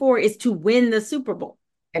season before is to win the Super Bowl.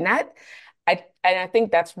 And I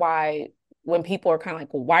think that's why when people are kind of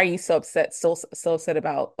like, well, why are you so upset, so upset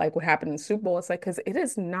about like what happened in the Super Bowl? It's like because it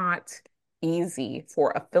is not easy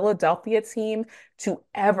for a Philadelphia team to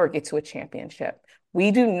ever get to a championship.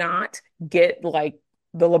 We do not get like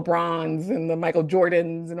the LeBrons and the Michael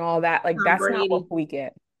Jordans and all that. Like Tom that's not what Brady. we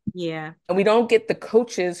get. Yeah. And we don't get the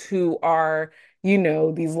coaches who are,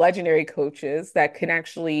 these legendary coaches that can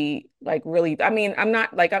actually like really, I mean, I'm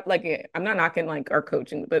not like I'm not knocking like our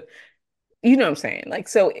coaching, but you know what I'm saying? Like,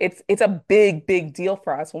 so it's a big, big deal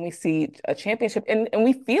for us when we see a championship and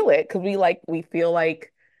we feel it because we feel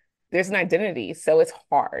like there's an identity. So it's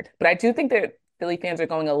hard. But I do think that Philly fans are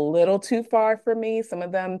going a little too far for me. Some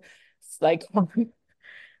of them, like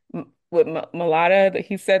with Mulata,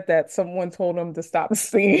 he said that someone told him to stop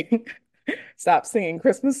singing, stop singing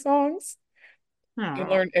Christmas songs and Oh,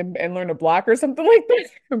 learn to block or something like that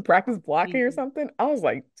and practice blocking or something. I was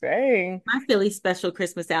like, dang. my Philly special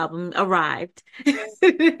Christmas album arrived.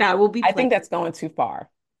 I will be I playing. think that's going too far.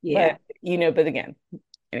 Yeah. But but again,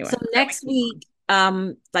 So anyway, that next week,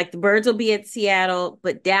 like the Birds will be at Seattle,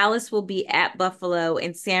 but Dallas will be at Buffalo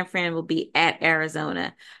and San Fran will be at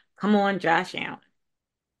Arizona. Come on, Josh Allen.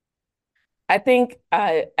 I think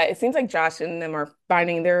it seems like Josh and them are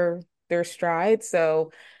finding their stride.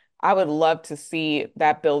 So I would love to see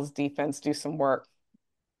that Bills defense do some work.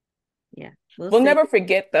 Yeah, we'll We'll see. never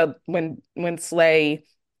forget the when Slay,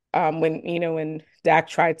 when Dak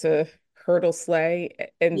tried to hurdle Slay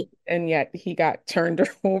Yeah. and yet he got turned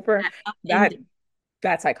over. And That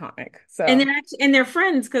that's iconic. and So, they're actually and they're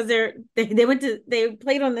friends because they went to they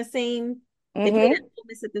played on the same they played at hmm Ole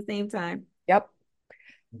Miss at the same time. yep.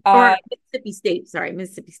 Or Uh, Mississippi State, sorry,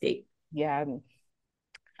 Mississippi State. yeah.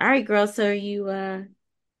 All right, girl. So are you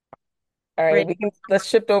All right, ready? let's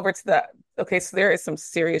shift over to the okay, so there is some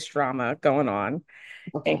serious drama going on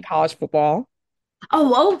in Okay. college football.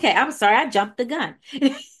 Oh, okay. I'm sorry. I jumped the gun.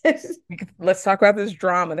 Let's talk about this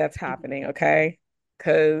drama that's happening, okay?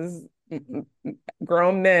 Because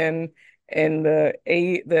grown men and the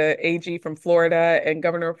AG from Florida and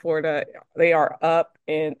governor of Florida, they are up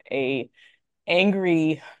in a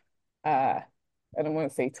angry I don't want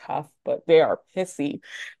to say tough, but they are pissy.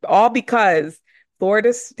 All because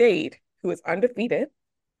Florida State, who is undefeated,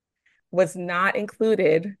 was not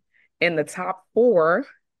included in the top four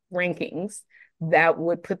rankings that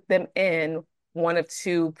would put them in one of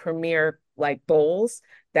two premier like bowls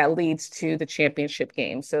that leads to the championship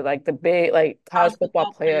game. So like the big like college College football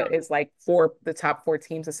football player playoff. is like for the top four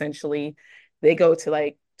teams essentially. They go to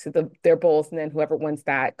like to their bowls and then whoever wins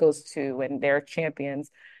that goes to and they're champions.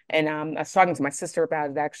 And I was talking to my sister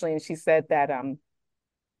about it actually, and she said I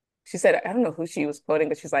don't know who she was quoting,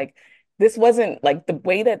 but she's like, this wasn't like the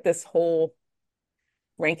way that this whole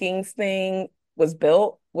rankings thing was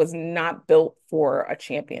built was not built for a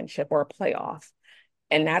championship or a playoff.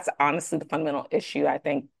 And that's honestly the fundamental issue I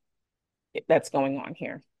think that's going on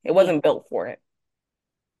here. It Yeah. wasn't built for it.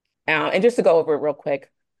 And just to go over it real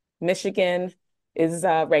quick, Michigan is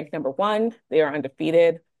ranked number one. They are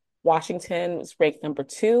undefeated. Washington was ranked number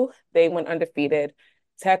two. They went undefeated.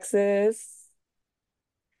 Texas,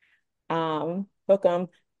 hook 'em.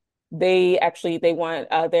 They won.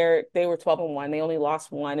 They were 12-1. They only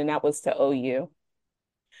lost one, and that was to OU.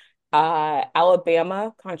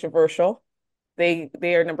 Alabama, controversial. They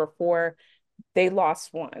are number four. They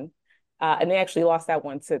lost one, and they actually lost that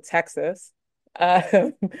one to Texas. Uh,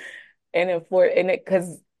 and in Florida, and it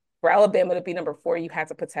because for Alabama to be number four, you had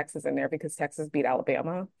to put Texas in there because Texas beat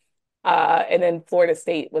Alabama. And then Florida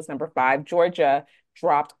State was number five. Georgia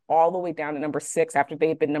dropped all the way down to number six after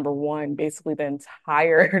they've been number one basically the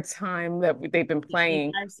entire time that they've been The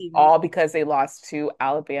playing, entire season. all because they lost to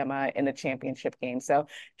Alabama in the championship game. So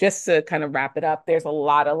just to kind of wrap it up, there's a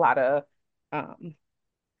lot of um,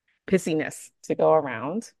 pissiness to go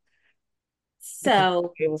around because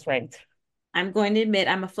So it was ranked. I'm going to admit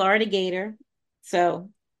I'm a Florida Gator. So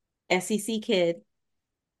SEC kid.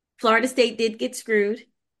 Florida State did get screwed.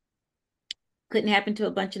 Couldn't happen to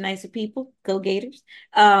a bunch of nicer people. Go Gators.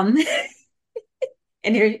 Um,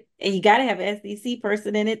 and you got to have an SEC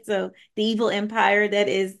person in it. So the evil empire that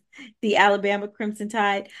is the Alabama Crimson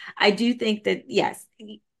Tide. I do think that yes,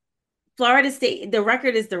 Florida State. The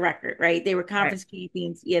record is the record, right? They were Right. conference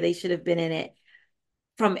champions. Yeah, they should have been in it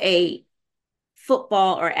from a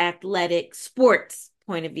football or athletic sports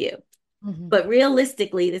point of view. Mhm. But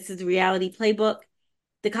realistically, this is the reality playbook.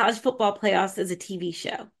 The college football playoffs is a TV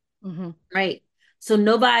show, Mhm. right? So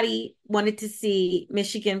nobody wanted to see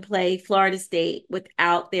Michigan play Florida State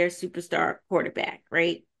without their superstar quarterback,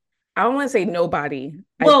 right? I don't want to say nobody.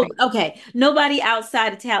 I Well, think okay, nobody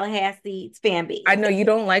outside of Tallahassee's fan base. I know you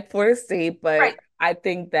don't like Florida State, but Right. I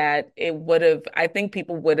think that I think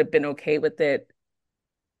people would have been okay with it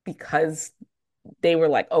because they were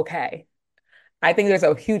like, okay. I think there's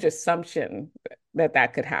a huge assumption that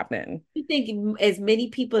that could happen. You think as many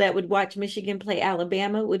people that would watch Michigan play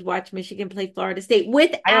Alabama would watch Michigan play Florida State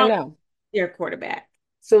I don't without know. their quarterback?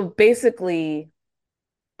 So basically,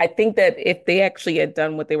 I think that if they actually had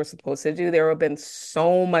done what they were supposed to do, there would have been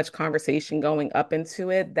so much conversation going up into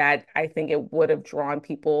it that I think it would have drawn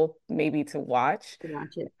people maybe to watch.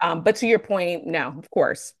 Watch it. But to your point, no, of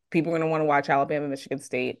course, people are going to want to watch Alabama, Michigan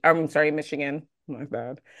State. I'm sorry, Michigan. My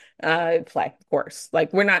bad. Play, of course.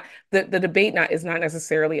 Like we're not the debate not is not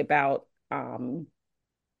necessarily about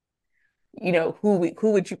who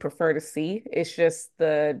would you prefer to see? It's just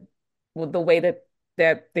the way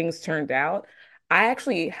that things turned out. I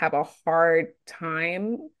actually have a hard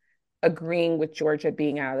time agreeing with Georgia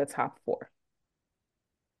being out of the top four.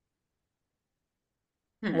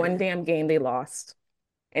 One Hmm. damn game they lost,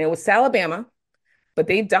 and it was Alabama, but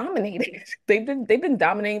they dominated. They've been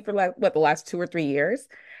dominating for like what the last 2 or 3 years.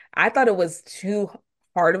 I thought it was too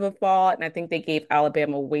hard of a fall, and I think they gave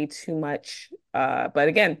Alabama way too much. But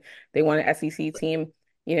again, they want an SEC team,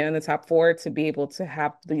 in the top four to be able to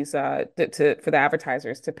have these for the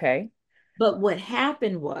advertisers to pay. But what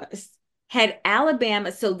happened was, had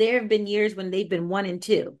Alabama, so there have been years when they've been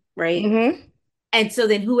 1-2, right? Hmm. And so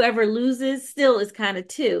then whoever loses still is kind of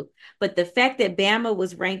two. But the fact that Bama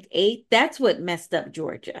was ranked eighth, that's what messed up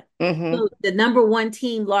Georgia. Hmm. So the number one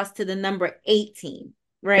team lost to the number eight team,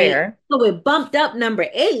 right? Fair. So it bumped up number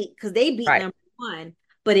eight because they beat Right. number one,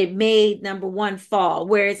 but it made number one fall.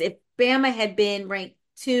 Whereas if Bama had been ranked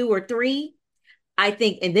two or three, I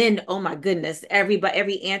think, and then oh my goodness, every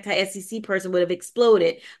anti-SEC person would have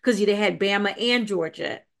exploded because you'd have had Bama and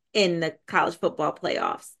Georgia in the college football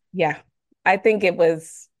playoffs. Yeah. I think it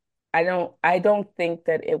was, I don't think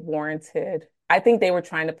that it warranted. I think they were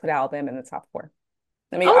trying to put Alabama in the top four.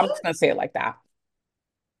 I'm Oh just gonna say it like that.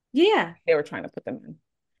 yeah. They were trying to put them in.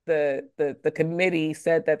 The committee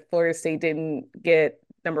said that Florida State didn't get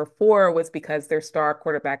number four was because their star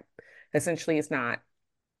quarterback essentially is not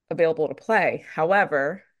available to play.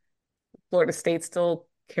 However, Florida State still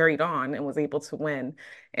carried on and was able to win,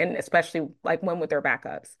 and especially like win with their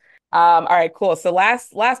backups. All right, cool. So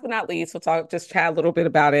last but not least, we'll just chat a little bit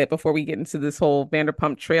about it before we get into this whole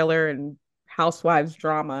Vanderpump trailer and Housewives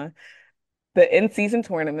drama. The in-season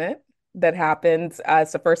tournament that happened.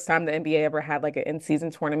 It's the first time the NBA ever had like an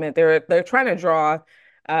in-season tournament. They're trying to draw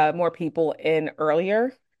more people in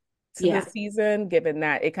earlier to the Yeah. season, given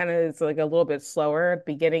that it kind of is like a little bit slower at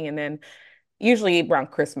the beginning, and then usually around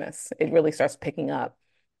Christmas it really starts picking up.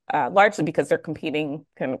 Largely because they're competing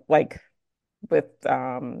kind of like with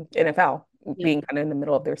NFL Yeah. being kind of in the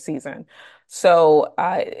middle of their season. So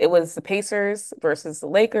it was the Pacers versus the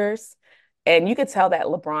Lakers, and you could tell that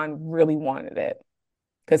LeBron really wanted it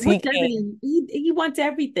because he What doesn't came. he wants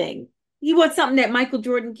everything. He wants something that Michael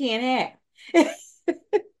Jordan can't have.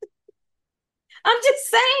 I'm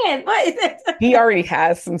just saying. He What? already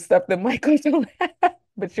has some stuff that Michael don't have.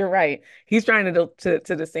 But you're right. He's trying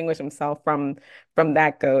to distinguish himself from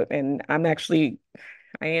that goat. And I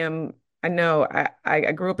am I know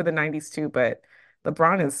I grew up in the 90s too, but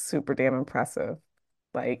LeBron is super damn impressive.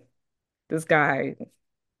 Like this guy,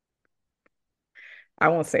 I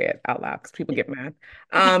won't say it out loud because people get mad.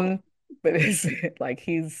 But it's like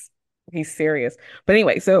he's serious. But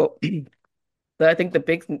anyway, so I think the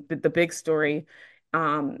big story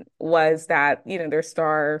was that, their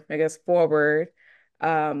star, I guess, forward,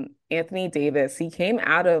 Anthony Davis, he came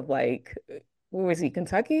out of like where was he,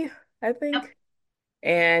 Kentucky, I think.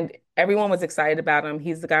 And everyone was excited about him.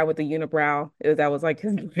 He's the guy with the unibrow. That was like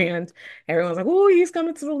his brand. Everyone's like, oh, he's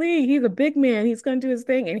coming to the league. He's a big man. He's gonna do his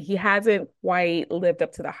thing. And he hasn't quite lived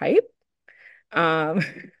up to the hype. Um,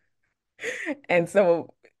 And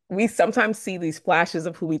so we sometimes see these flashes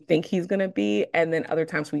of who we think he's going to be, and then other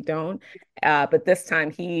times we don't. But this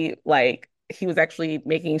time he was actually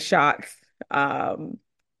making shots, um,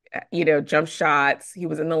 jump shots. He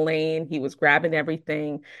was in the lane. He was grabbing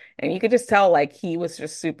everything, and you could just tell like he was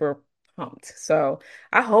just super pumped. So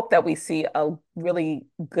I hope that we see a really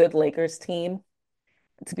good Lakers team,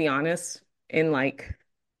 to be honest, in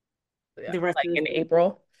The rest of in the season.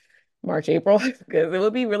 April. March, April, because it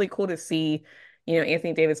would be really cool to see,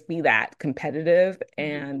 Anthony Davis be that competitive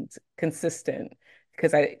and consistent.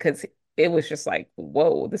 Because it was just like,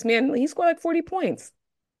 whoa, this man, he scored like 40 points.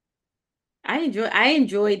 I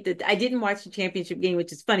enjoyed I didn't watch the championship game,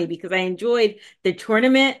 which is funny because I enjoyed the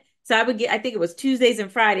tournament. So I think it was Tuesdays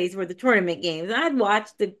and Fridays were the tournament games. And I'd watch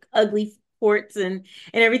the ugly courts and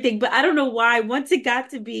everything. But I don't know why. Once it got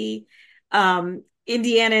to be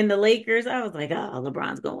Indiana and the Lakers, I was like, oh,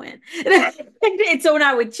 LeBron's going to win. And so when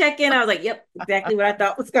I would check in, I was like, yep, exactly what I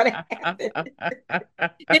thought was going to happen.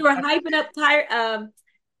 They were hyping up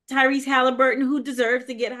Tyrese Halliburton, who deserves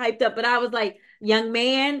to get hyped up. But I was like, young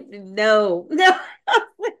man, no, no,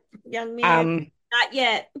 young man, Um, not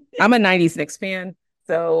yet. I'm a 90s Knicks fan,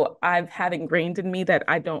 So I've had ingrained in me that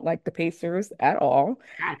I don't like the Pacers at all.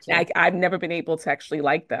 Gotcha. I've never been able to actually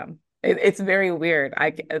like them. It's very weird.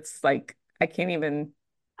 It's like I can't even.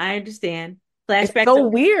 I understand. It's Flashback so to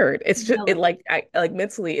weird. It's just it Miller. like I like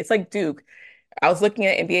mentally. It's like Duke. I was looking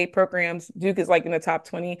at NBA programs. Duke is like in the top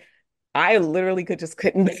 20. I literally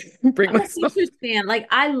couldn't bring I'm a myself. Sixers fan. Like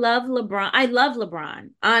I love LeBron. I love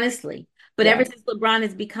LeBron, honestly. But Yeah. ever since LeBron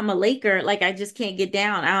has become a Laker, like I just can't get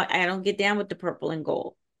down. I don't get down with the purple and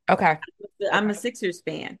gold. Okay. I'm a Okay. Sixers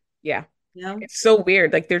fan, Yeah. you know? It's so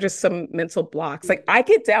weird. Like there's just some mental blocks. Like I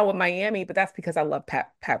get down with Miami, but that's because I love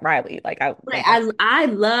Pat Riley. Like I Right. like I I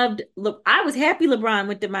loved look, I was happy LeBron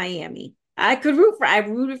went to Miami. I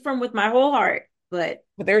rooted for him with my whole heart. But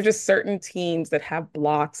but there are just certain teams that have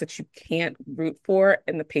blocks that you can't root for.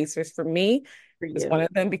 And the Pacers for me for is one you, of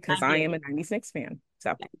them I because I get am it. a 96 fan.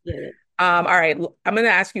 So I get it. all right. I'm gonna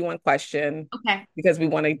ask you one question Okay. because we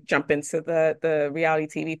want to jump into the reality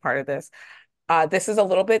TV part of this. This is a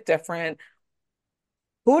little bit different.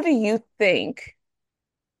 Who do you think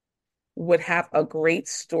would have a great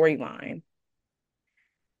storyline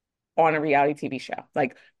on a reality TV show?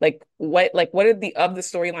 What are the of the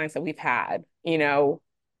storylines that we've had,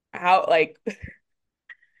 how like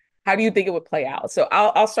how do you think it would play out? So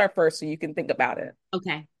I'll start first so you can think about it.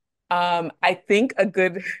 Okay. I think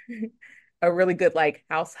a really good like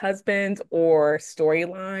house husband or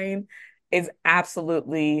storyline is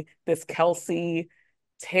absolutely this Kelsey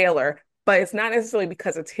Taylor, but it's not necessarily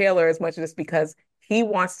because of Taylor as much as it's because he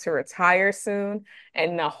wants to retire soon,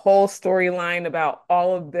 and the whole storyline about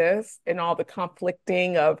all of this and all the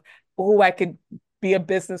conflicting of, oh, I could be a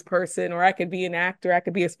business person or I could be an actor, I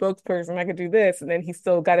could be a spokesperson, I could do this, and then he's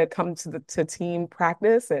still got to come to the to team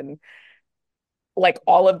practice and like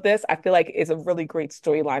all of this, I feel like is a really great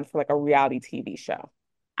storyline for like a reality TV show.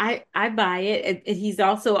 I buy it. And he's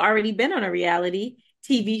also already been on a reality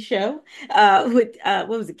TV show with what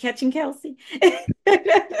was it, Catching Kelsey?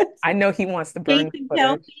 I know he wants to burn the Chasing footage.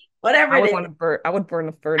 Kelsey, whatever it is. I would burn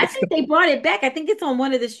the I footage. think they brought it back. I think it's on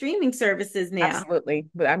one of the streaming services now. Absolutely,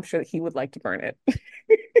 but I'm sure that he would like to burn it.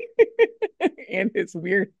 And it's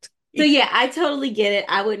weird. So yeah, I totally get it.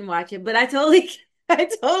 I wouldn't watch it, but I totally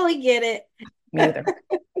get it. Me either.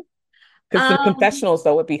 Because the Um, confessionals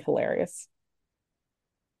though would be hilarious.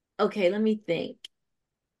 okay, let me think.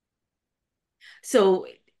 So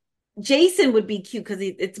Jason would be cute because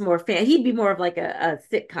it's more fan. He'd be more of like a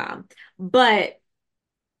sitcom. But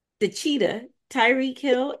the cheetah, Tyreek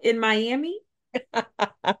Hill in Miami,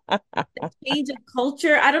 change of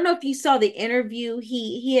culture. I don't know if you saw the interview.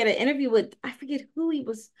 He had an interview with I forget who he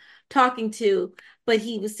was talking to, but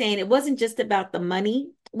he was saying it wasn't just about the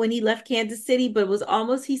money when he left Kansas City, but it was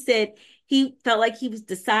almost he said he felt like he was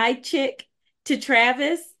the side chick to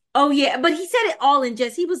Travis. Oh yeah, but he said it all in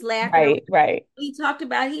jest. He was laughing Right, right. he talked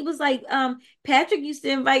about he was like Patrick used to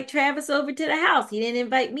invite Travis over to the house. He didn't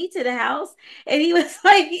invite me to the house. And he was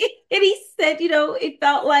like and he said, it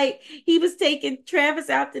felt like he was taking Travis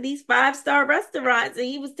out to these five-star restaurants and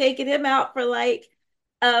he was taking him out for like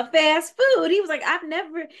fast food. He was like,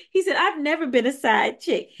 he said, I've never been a side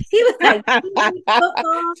chick. He was like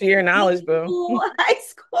football, To your middle knowledge, boo. school, high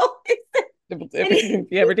school. And If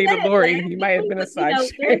you ever he said dated it Lori, you might have laughingly, been a but side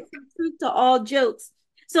there's chick. some truth to all jokes.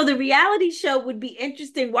 So the reality show would be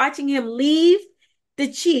interesting watching him leave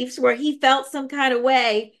the Chiefs where he felt some kind of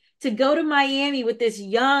way to go to Miami with this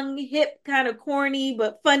young, hip, kind of corny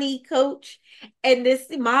but funny coach and this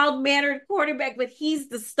mild-mannered quarterback, but he's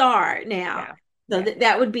the star now. Yeah, So yeah.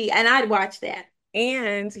 that would be, and I'd watch that.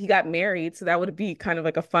 And he got married, so that would be kind of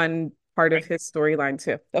like a fun part of his storyline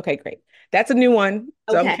too. Okay, great. That's a new one.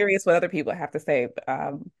 So I'm Okay. curious what other people have to say.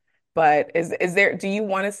 But is there, do you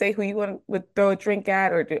want to say who you want would throw a drink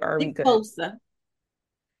at, or are we Nick good? Bosa.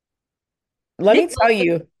 Let Nick me tell Bosa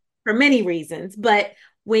you, for many reasons, but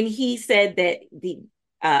when he said that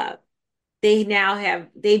uh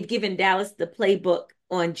they've given Dallas the playbook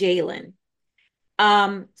on Jalen.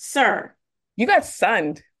 Sir, you got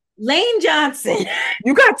sunned. Lane Johnson.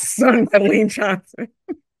 You got sunned by Lane Johnson.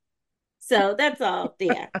 So that's all.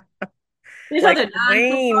 Yeah. There's Like other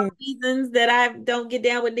non-football Lane, reasons that I don't get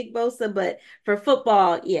down with Nick Bosa, but for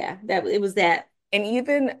football, yeah, that it was that. and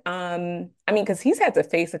even I mean, because he's had to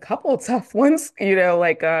face a couple of tough ones,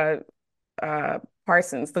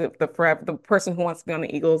 Parsons, the person who wants to be on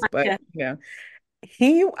the Eagles, but Yeah.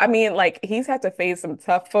 I mean, like he's had to face some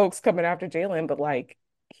tough folks coming after Jalen, but like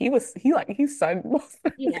he's son.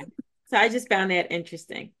 Yeah. So I just found that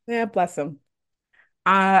interesting. Yeah, bless him.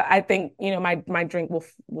 I think my drink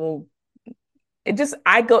will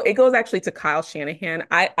it goes actually to Kyle Shanahan.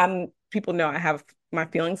 I'm people know I have my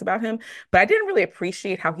feelings about him, but I didn't really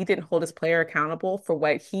appreciate how he didn't hold his player accountable for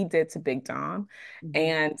what he did to Big Dom. Mhm.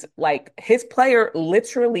 And like his player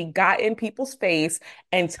literally got in people's face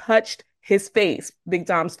and touched his face, Big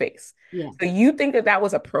Dom's face. Yeah. So you think that that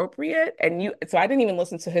was appropriate? And so I didn't even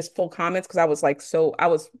listen to his full comments because I was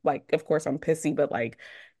like, of course I'm pissy, but like,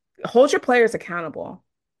 hold your players accountable.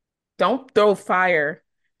 Don't throw fire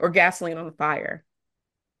or gasoline on the fire.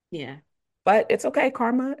 Yeah. But it's okay.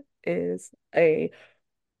 Karma is a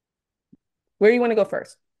where do you want to go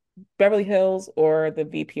first? Beverly Hills or the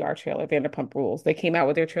VPR trailer, Vanderpump Rules. They came out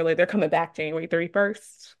with their trailer. They're coming back January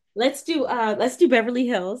 31st. Let's do Beverly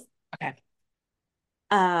Hills. Okay.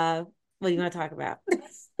 Uh what do you want to talk about?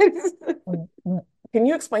 Can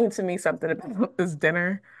you explain to me something about this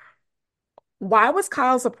dinner? Why was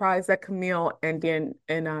Kyle surprised that Camille and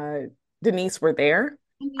Denise were there?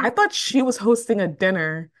 I I mean, thought she was hosting a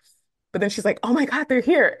dinner. But then she's like, "Oh my God, they're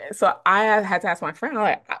here!" So I had to ask my friend,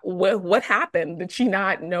 like, "What happened? Did she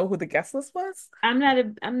not know who the guest list was?" I'm not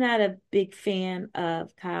a big fan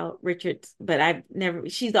of Kyle Richards, but I've never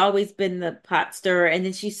she's always been the pot stirrer, and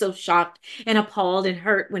then she's so shocked and appalled and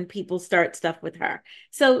hurt when people start stuff with her.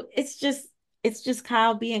 So it's just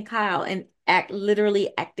Kyle being Kyle and literally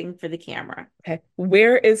acting for the camera. Okay,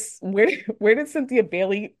 where did Cynthia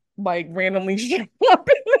Bailey like randomly show up?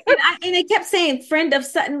 And they kept saying friend of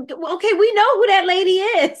Sutton. Well, okay, we know who that lady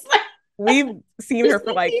is. We've seen Like her just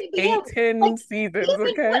for like be eight, able, like 10 seasons. even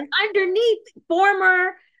put Okay, underneath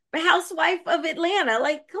former housewife of Atlanta.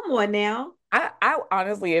 Like, come on now. I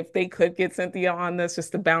honestly, if they could get Cynthia on this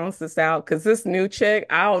just to balance this out, because this new chick,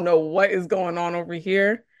 I don't know what is going on over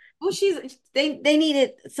here. Well, they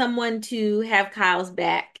needed someone to have Kyle's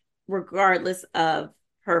back, regardless of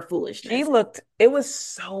her foolishness. It was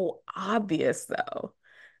so obvious though.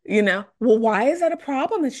 Well, why is that a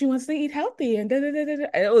problem that she wants to eat healthy? And da, da, da, da, da.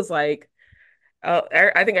 It was like,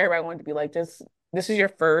 I think everybody wanted to be like, just this is your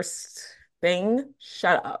first thing.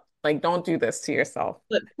 Shut up. Like, don't do this to yourself.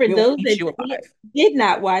 But for We will those eat that you alive. did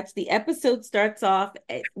not watch, the episode starts off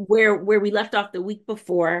where we left off the week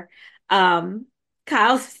before.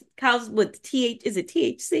 Kyle's with TH is it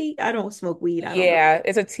THC? I don't smoke weed. I don't know. Yeah,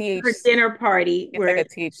 it's a Her THC. dinner party It's like where a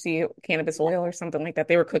THC cannabis oil or something like that.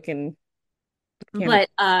 They were cooking cannabis.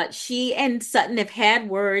 but she and Sutton have had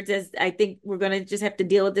words, as I think we're gonna just have to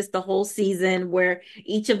deal with this the whole season, where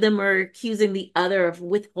each of them are accusing the other of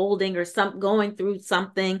withholding or some going through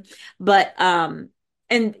something. But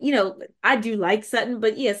and I do like Sutton,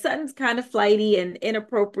 but yeah, Sutton's kind of flighty and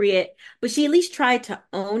inappropriate, but she at least tried to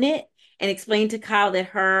own it and explain to Kyle that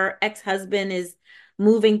her ex-husband is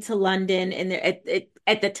moving to London, and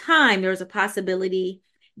at the time there was a possibility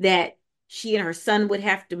that she and her son would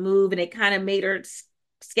have to move, and it kind of made her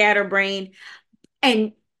scatterbrained.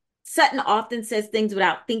 And Sutton often says things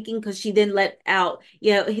without thinking because she then let out,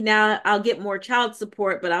 now I'll get more child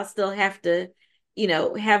support, but I'll still have to, have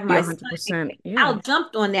Yeah, my son. 100%. Al Yeah.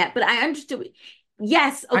 jumped on that, but I understood.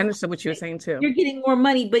 Yes, I of understood what you were course, saying too. you're getting more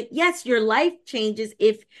money, but yes, your life changes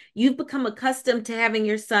if you've become accustomed to having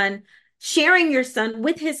your son sharing your son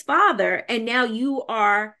with his father, and now you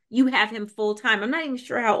have him full time. I'm not even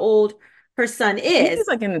sure how old her son I think is. he's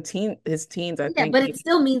like in his teens, I Yeah, think. but it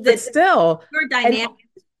still means But that still, your and dynamic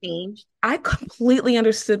has changed. I completely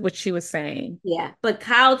understood what she was saying. Yeah, but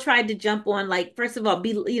Kyle tried to jump on, like, first of all,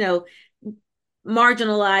 be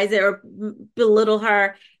marginalize it or belittle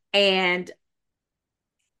her, and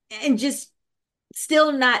just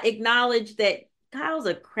still not acknowledge that Kyle's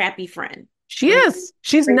a crappy friend. She And is.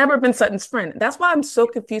 She's never been Sutton's friend. That's why I'm so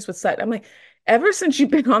confused with Sutton. I'm like, ever since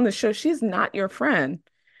you've been on the show, she's not your friend.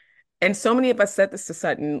 And so many of us said this to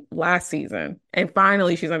Sutton last season. And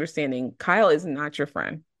finally, she's understanding Kyle is not your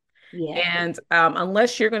friend. yeah, And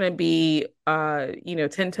unless you're going to be,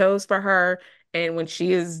 10 toes for her, and when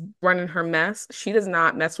she is running her mess, she does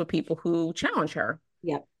not mess with people who challenge her.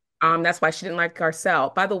 yep, That's why she didn't like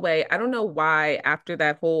Garcelle. By the way, I don't know why after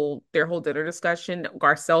their whole dinner discussion,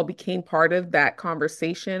 Garcelle became part of that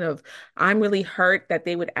conversation of I'm really hurt that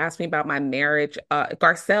they would ask me about my marriage.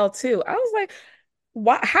 Garcelle too. I was like,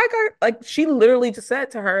 why like she literally just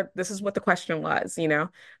said to her, this is what the question was. But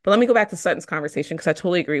let me go back to Sutton's conversation because I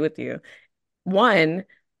totally agree with you. One,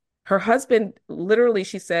 her husband, literally,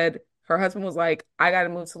 she said her husband was like, I gotta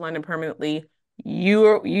move to London permanently.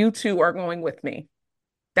 You two are going with me.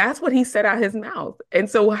 That's what he said out his mouth. And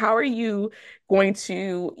so how are you going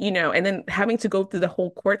to, and then having to go through the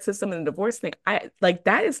whole court system and the divorce thing? I like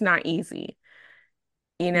that is not easy.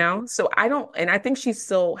 So I don't, and I think she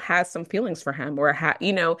still has some feelings for him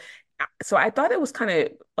so I thought it was kind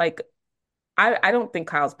of like I don't think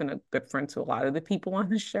Kyle's been a good friend to a lot of the people on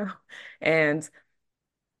the show. And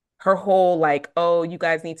her whole like, oh, you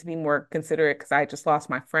guys need to be more considerate because I just lost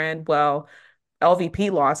my friend. Well, LVP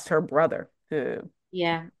lost her brother to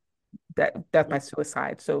Yeah. death by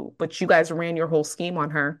suicide. So, but you guys ran your whole scheme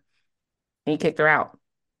on her and you kicked her out.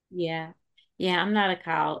 Yeah. Yeah, I'm not a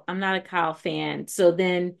Kyle fan. So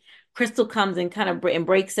then Crystal comes and kind of and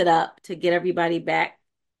breaks it up to get everybody back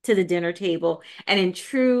to the dinner table. And in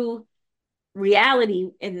true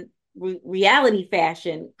reality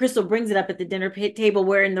fashion, Crystal brings it up at the dinner table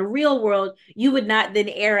where in the real world you would not then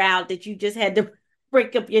air out that you just had to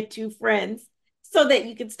break up your two friends so that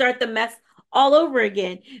you can start the mess all over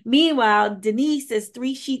again. Meanwhile, Denise is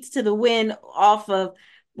three sheets to the wind off of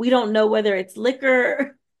we don't know whether it's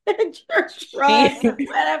liquor, drugs, She, or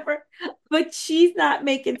whatever, but she's not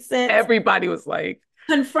making sense. everybody was like,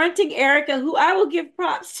 Confronting Erica, who I will give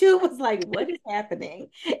props to, was like, "What is happening?"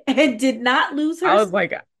 and did not lose I her was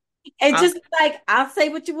like, and I'm just like, I'll say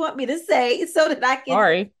what you want me to say so that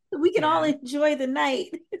sorry. we can all Yeah. enjoy the night.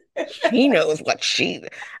 She knows what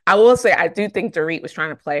I will say I do think Dorit was trying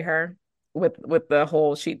to play her with the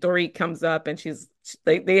whole Dorit comes up and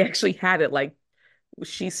they actually had it like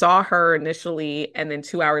she saw her initially and then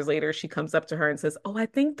 2 hours later she comes up to her and says, oh, I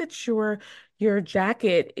think that your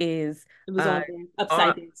jacket is It was uh on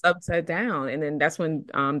upside down. upside down. And then that's when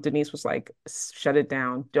Denise was like, shut it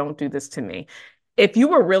down, don't do this to me. If you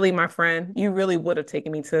were really my friend, you really would have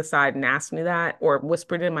taken me to the side and asked me that or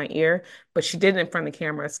whispered in my ear, but she did it in front of the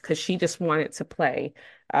cameras because she just wanted to play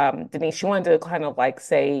Denise. She wanted to kind of like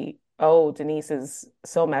say, oh, Denise is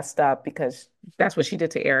so messed up because that's what she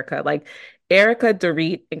did to Erica. Like Erica,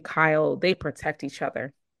 Dorit, and Kyle, they protect each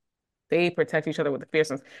other. They protect each other with the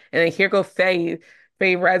fierceness. And then here go Faye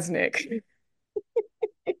Resnick.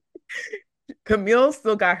 Camille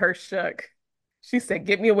still got her shook. She said,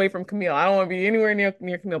 "Get me away from Camille. I don't want to be anywhere near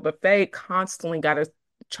Camille." But Faye constantly got to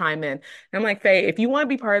chime in. And I'm like, Faye, if you want to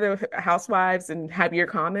be part of the Housewives and have your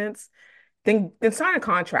comments, then sign a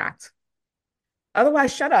contract.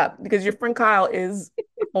 Otherwise, shut up because your friend Kyle is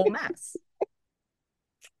a whole mess.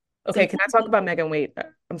 So Okay, can I talk about Megan Wade?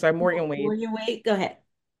 I'm sorry, Morgan Wade. Morgan, wait, go ahead.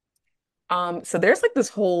 So there's like this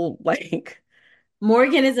whole like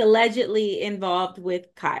Morgan is allegedly involved with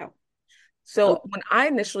Kyle. Oh, so when I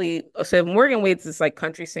initially so Morgan Wade's this like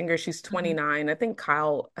country singer, she's mhm. 29. I think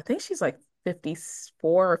Kyle, I think she's like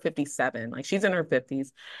 54 or 57. Like she's in her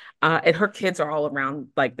 50s. And her kids are all around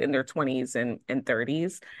like in their 20s and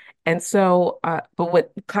 30s. And so but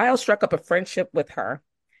what Kyle struck up a friendship with her.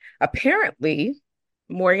 Apparently,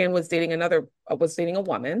 Morgan was dating a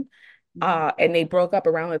woman. And they broke up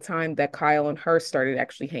around the time that Kyle and her started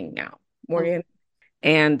actually hanging out. Oh, Morgan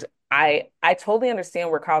and I totally understand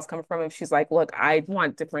where Kyle's coming from. If she's like, look, I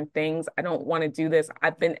want different things. I don't want to do this.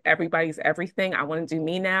 I've been everybody's everything. I want to do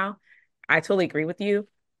me now. I totally agree with you,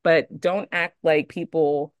 but don't act like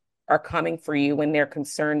people are coming for you when they're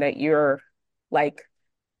concerned that you're like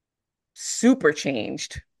super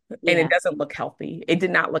changed and it yeah, doesn't look healthy. It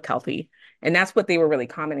did not look healthy. And that's what they were really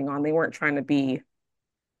commenting on. They weren't trying to be,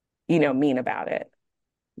 mean about it.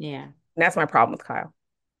 yeah. And that's my problem with Kyle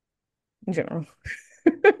in general.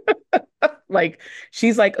 Like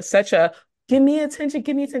she's like such a give me attention,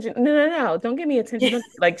 give me attention. No, no, no, don't give me attention. Don't,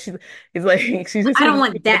 like she's it's like she just I don't needs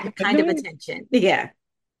want people to that give it kind to of me. attention. Yeah.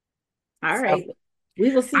 All So right. We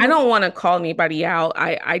will see I what. don't want to call anybody out.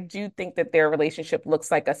 I do think that their relationship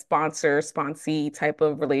looks like a sponsee type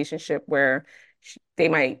of relationship where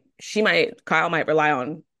Kyle might rely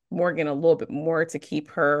on Morgan a little bit more to keep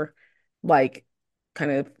her like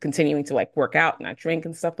kind of continuing to like work out, not drink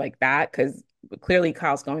and stuff like that. Because clearly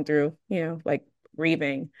Kyle's going through, like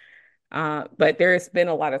grieving. But there's been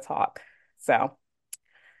a lot of talk. So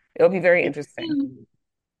it'll be very interesting.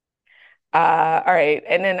 All right.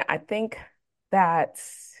 And then I think that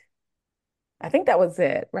was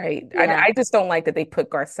it, right? I, Yeah. I just don't like that they put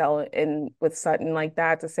Garcelle in with Sutton like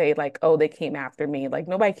that to say like, oh, they came after me. Like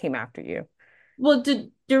nobody came after you. Well,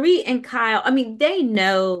 Dorit and Kyle, I mean, they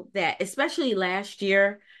know that, especially last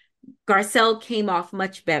year, Garcelle came off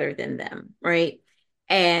much better than them, right?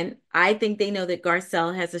 And I think they know that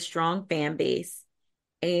Garcelle has a strong fan base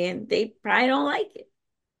and they probably don't like it.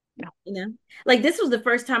 No. You know, like this was the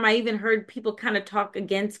first time I even heard people kind of talk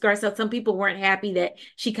against Garcelle. Some people weren't happy that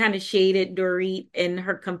she kind of shaded Dorit in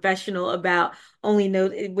her confessional about only know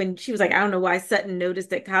when she was like, I don't know why Sutton noticed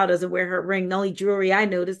that Kyle doesn't wear her ring. The only jewelry I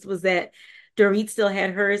noticed was that Dorit still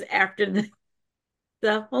had hers after the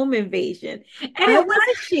the home invasion. And I it would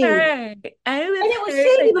wasn't shady. pay. I And would it was pay.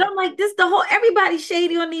 shady, Like but I'm like, this the whole everybody's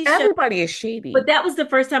shady on these shows. everybody is But shady. that was the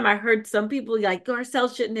first time I heard some people like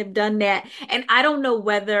Garcelle shouldn't have done that. And I don't know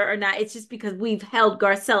whether or not it's just because we've held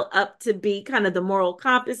Garcelle up to be kind of the moral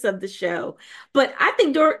compass of the show. But I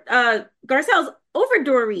think Garcelle's over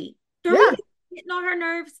Dory. Dory Yeah. is getting on her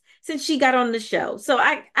nerves since she got on the show. So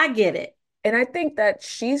I get it. And I think that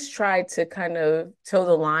she's tried to kind of toe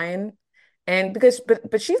the line. And because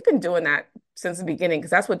but she's been doing that since the beginning, because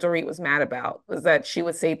that's what Dorit was mad about, was that she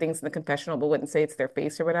would say things in the confessional but wouldn't say it to their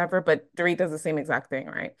face or whatever. But Dorit does the same exact thing,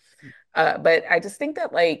 right? But I just think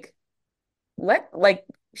that like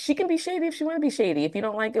she can be shady if she want to be shady. If you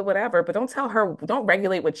don't like it, whatever. But don't tell her, don't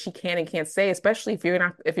regulate what she can and can't say, especially if you're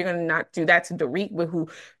gonna not do that to Dorit, who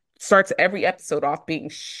starts every episode off being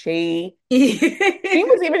shady. She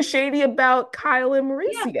was even shady about Kyle and Yeah.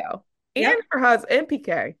 Mauricio and Yep. her husband and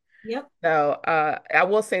PK. Yep. So I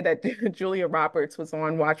will say that Julia Roberts was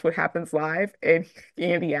on Watch What Happens Live, and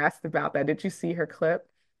Andy asked about that. Did you see her clip?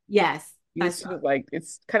 Yes. I She saw. was like,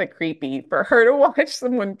 it's kind of creepy for her to watch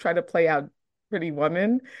someone try to play out Pretty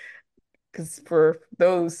Woman. Because for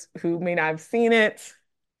those who may not have seen it,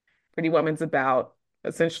 Pretty Woman's about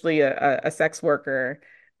essentially a sex worker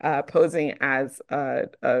posing as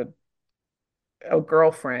a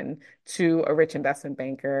girlfriend to a rich investment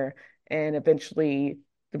banker. And eventually,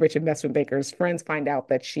 the rich investment banker's friends find out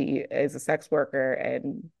that she is a sex worker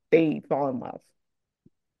and they fall in love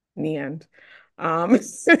in the end.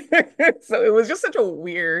 So it was just such a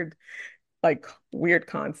weird, like, weird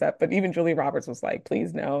concept. But even Julie Roberts was like,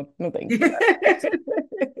 please, no, no, thank you.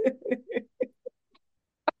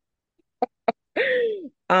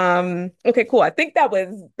 Okay, cool. I think that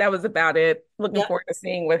was about it. Looking Yep. forward to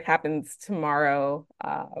seeing what happens tomorrow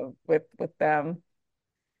with them.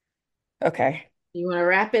 Okay. You want to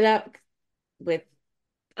wrap it up with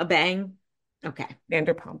a bang? Okay.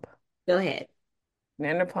 Vanderpump. Go ahead.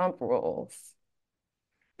 Vanderpump Rules.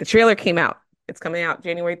 The trailer came out. It's coming out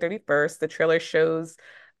January 31st. The trailer shows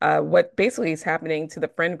what basically is happening to the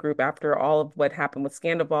friend group after all of what happened with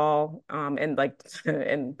Scandival, and like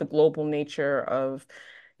and the global nature of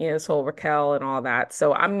this whole Raquel and all that.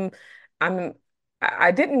 So I'm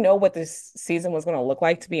I didn't know what this season was going to look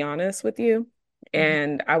like, to be honest with you. Mhm.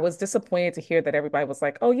 And I was disappointed to hear that everybody was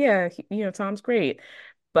like, "Oh yeah, Tom's great."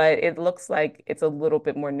 But it looks like it's a little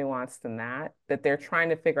bit more nuanced than that, that they're trying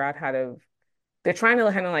to kind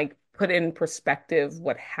of like put in perspective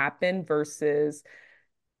what happened versus,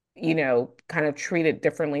 kind of treat it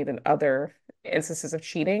differently than other instances of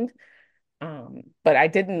cheating. But I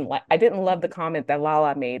didn't love the comment that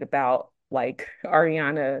Lala made about like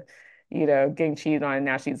Ariana, getting cheated on and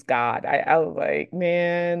now she's God. I was like,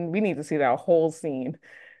 man, we need to see that whole scene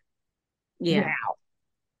Yeah. now.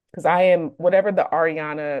 Because I am whatever the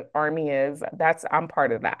Ariana army is, I'm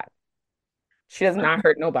part of that. She does not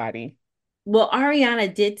hurt nobody. Well,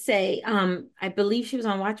 Ariana did say, I believe she was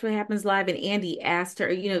on Watch What Happens Live, and Andy asked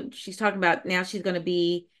her, she's talking about now she's going to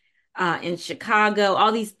be in Chicago,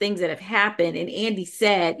 all these things that have happened. And Andy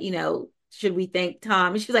said, should we thank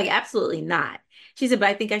Tom? And she was like, absolutely not. She said, but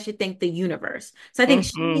I think I should thank the universe. So I think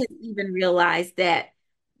she Hmm. has even realized that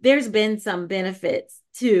there's been some benefits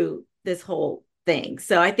to this whole thing.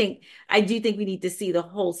 So I do think we need to see the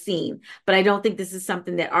whole scene, but I don't think this is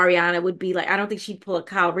something that Ariana would be like. I don't think she'd pull a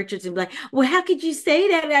Kyle Richards and be like, well, how could you say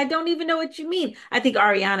that? I don't even know what you mean. I think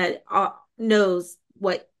Ariana knows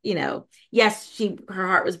what, yes, her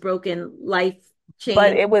heart was broken, life But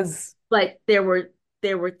changed, it was, but there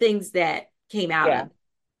were things that came out yeah. of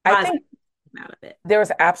I positive think came out of it. there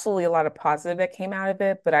was absolutely a lot of positive that came out of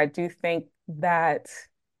it, but I do think that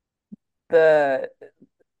the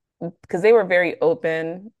because they were very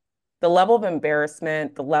open, the level of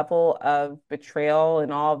embarrassment, the level of betrayal,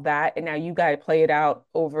 and all of that, and now you got to play it out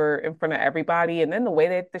over in front of everybody, and then the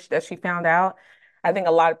way that she found out, I think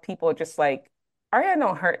a lot of people are just like, Arya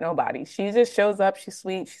don't hurt nobody. She just shows up, she's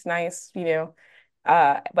sweet, she's nice,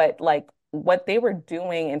 but like what they were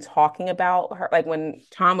doing and talking about her, like when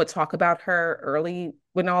Tom would talk about her early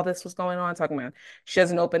when all this was going on, talking about she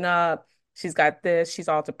doesn't open up, she's got this, she's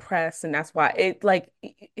all depressed, and that's why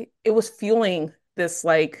it was fueling this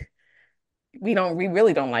like we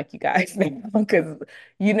really don't like you guys now because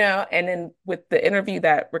and then with the interview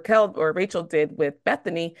that Raquel or Rachel did with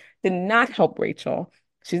Bethany did not help Rachel.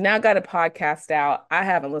 She's now got a podcast out. I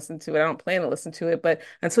haven't listened to it. I don't plan to listen to it, but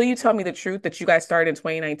until you tell me the truth that you guys started in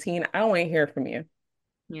 2019, I don't want to hear from you.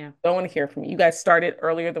 Yeah. Don't want to hear from you. You guys started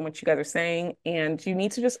earlier than what you guys are saying, and you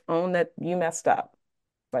need to just own that you messed up.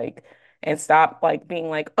 Like, and stop like being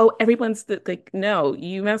like, oh, everyone's like, no,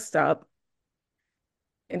 you messed up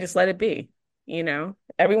and just let it be.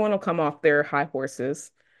 Everyone will come off their high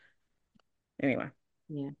horses. Anyway,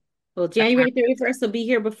 Yeah. Well, that January happens. 31st will be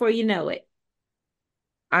here before you know it.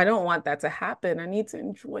 I don't want that to happen. I need to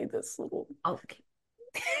enjoy this little. Okay.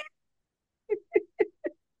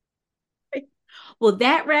 Well,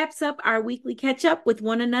 that wraps up our weekly catch up with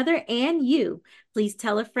one another and you. Please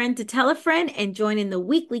tell a friend to tell a friend and join in the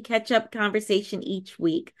weekly catch up conversation each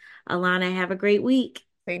week. Alana, have a great week.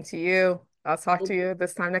 Same to you. I'll talk to you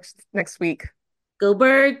this time next week. Go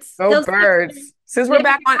birds. Go Go birds. Sixers. Since We we're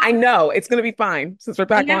haven't, back on, I know it's gonna be fine. Since we're we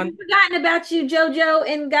back on, haven't forgotten about you, JoJo.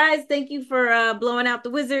 And guys, thank you for blowing out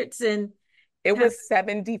the Wizards. And it have, was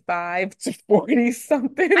 75 to 40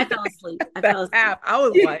 something. I fell asleep. I That fell asleep. half. I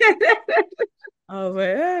was like,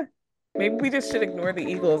 maybe we just should ignore the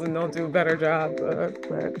Eagles and they'll do a better job. But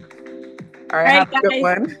all right, All have right, a good guys.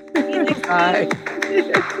 one. See you next Bye.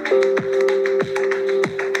 week.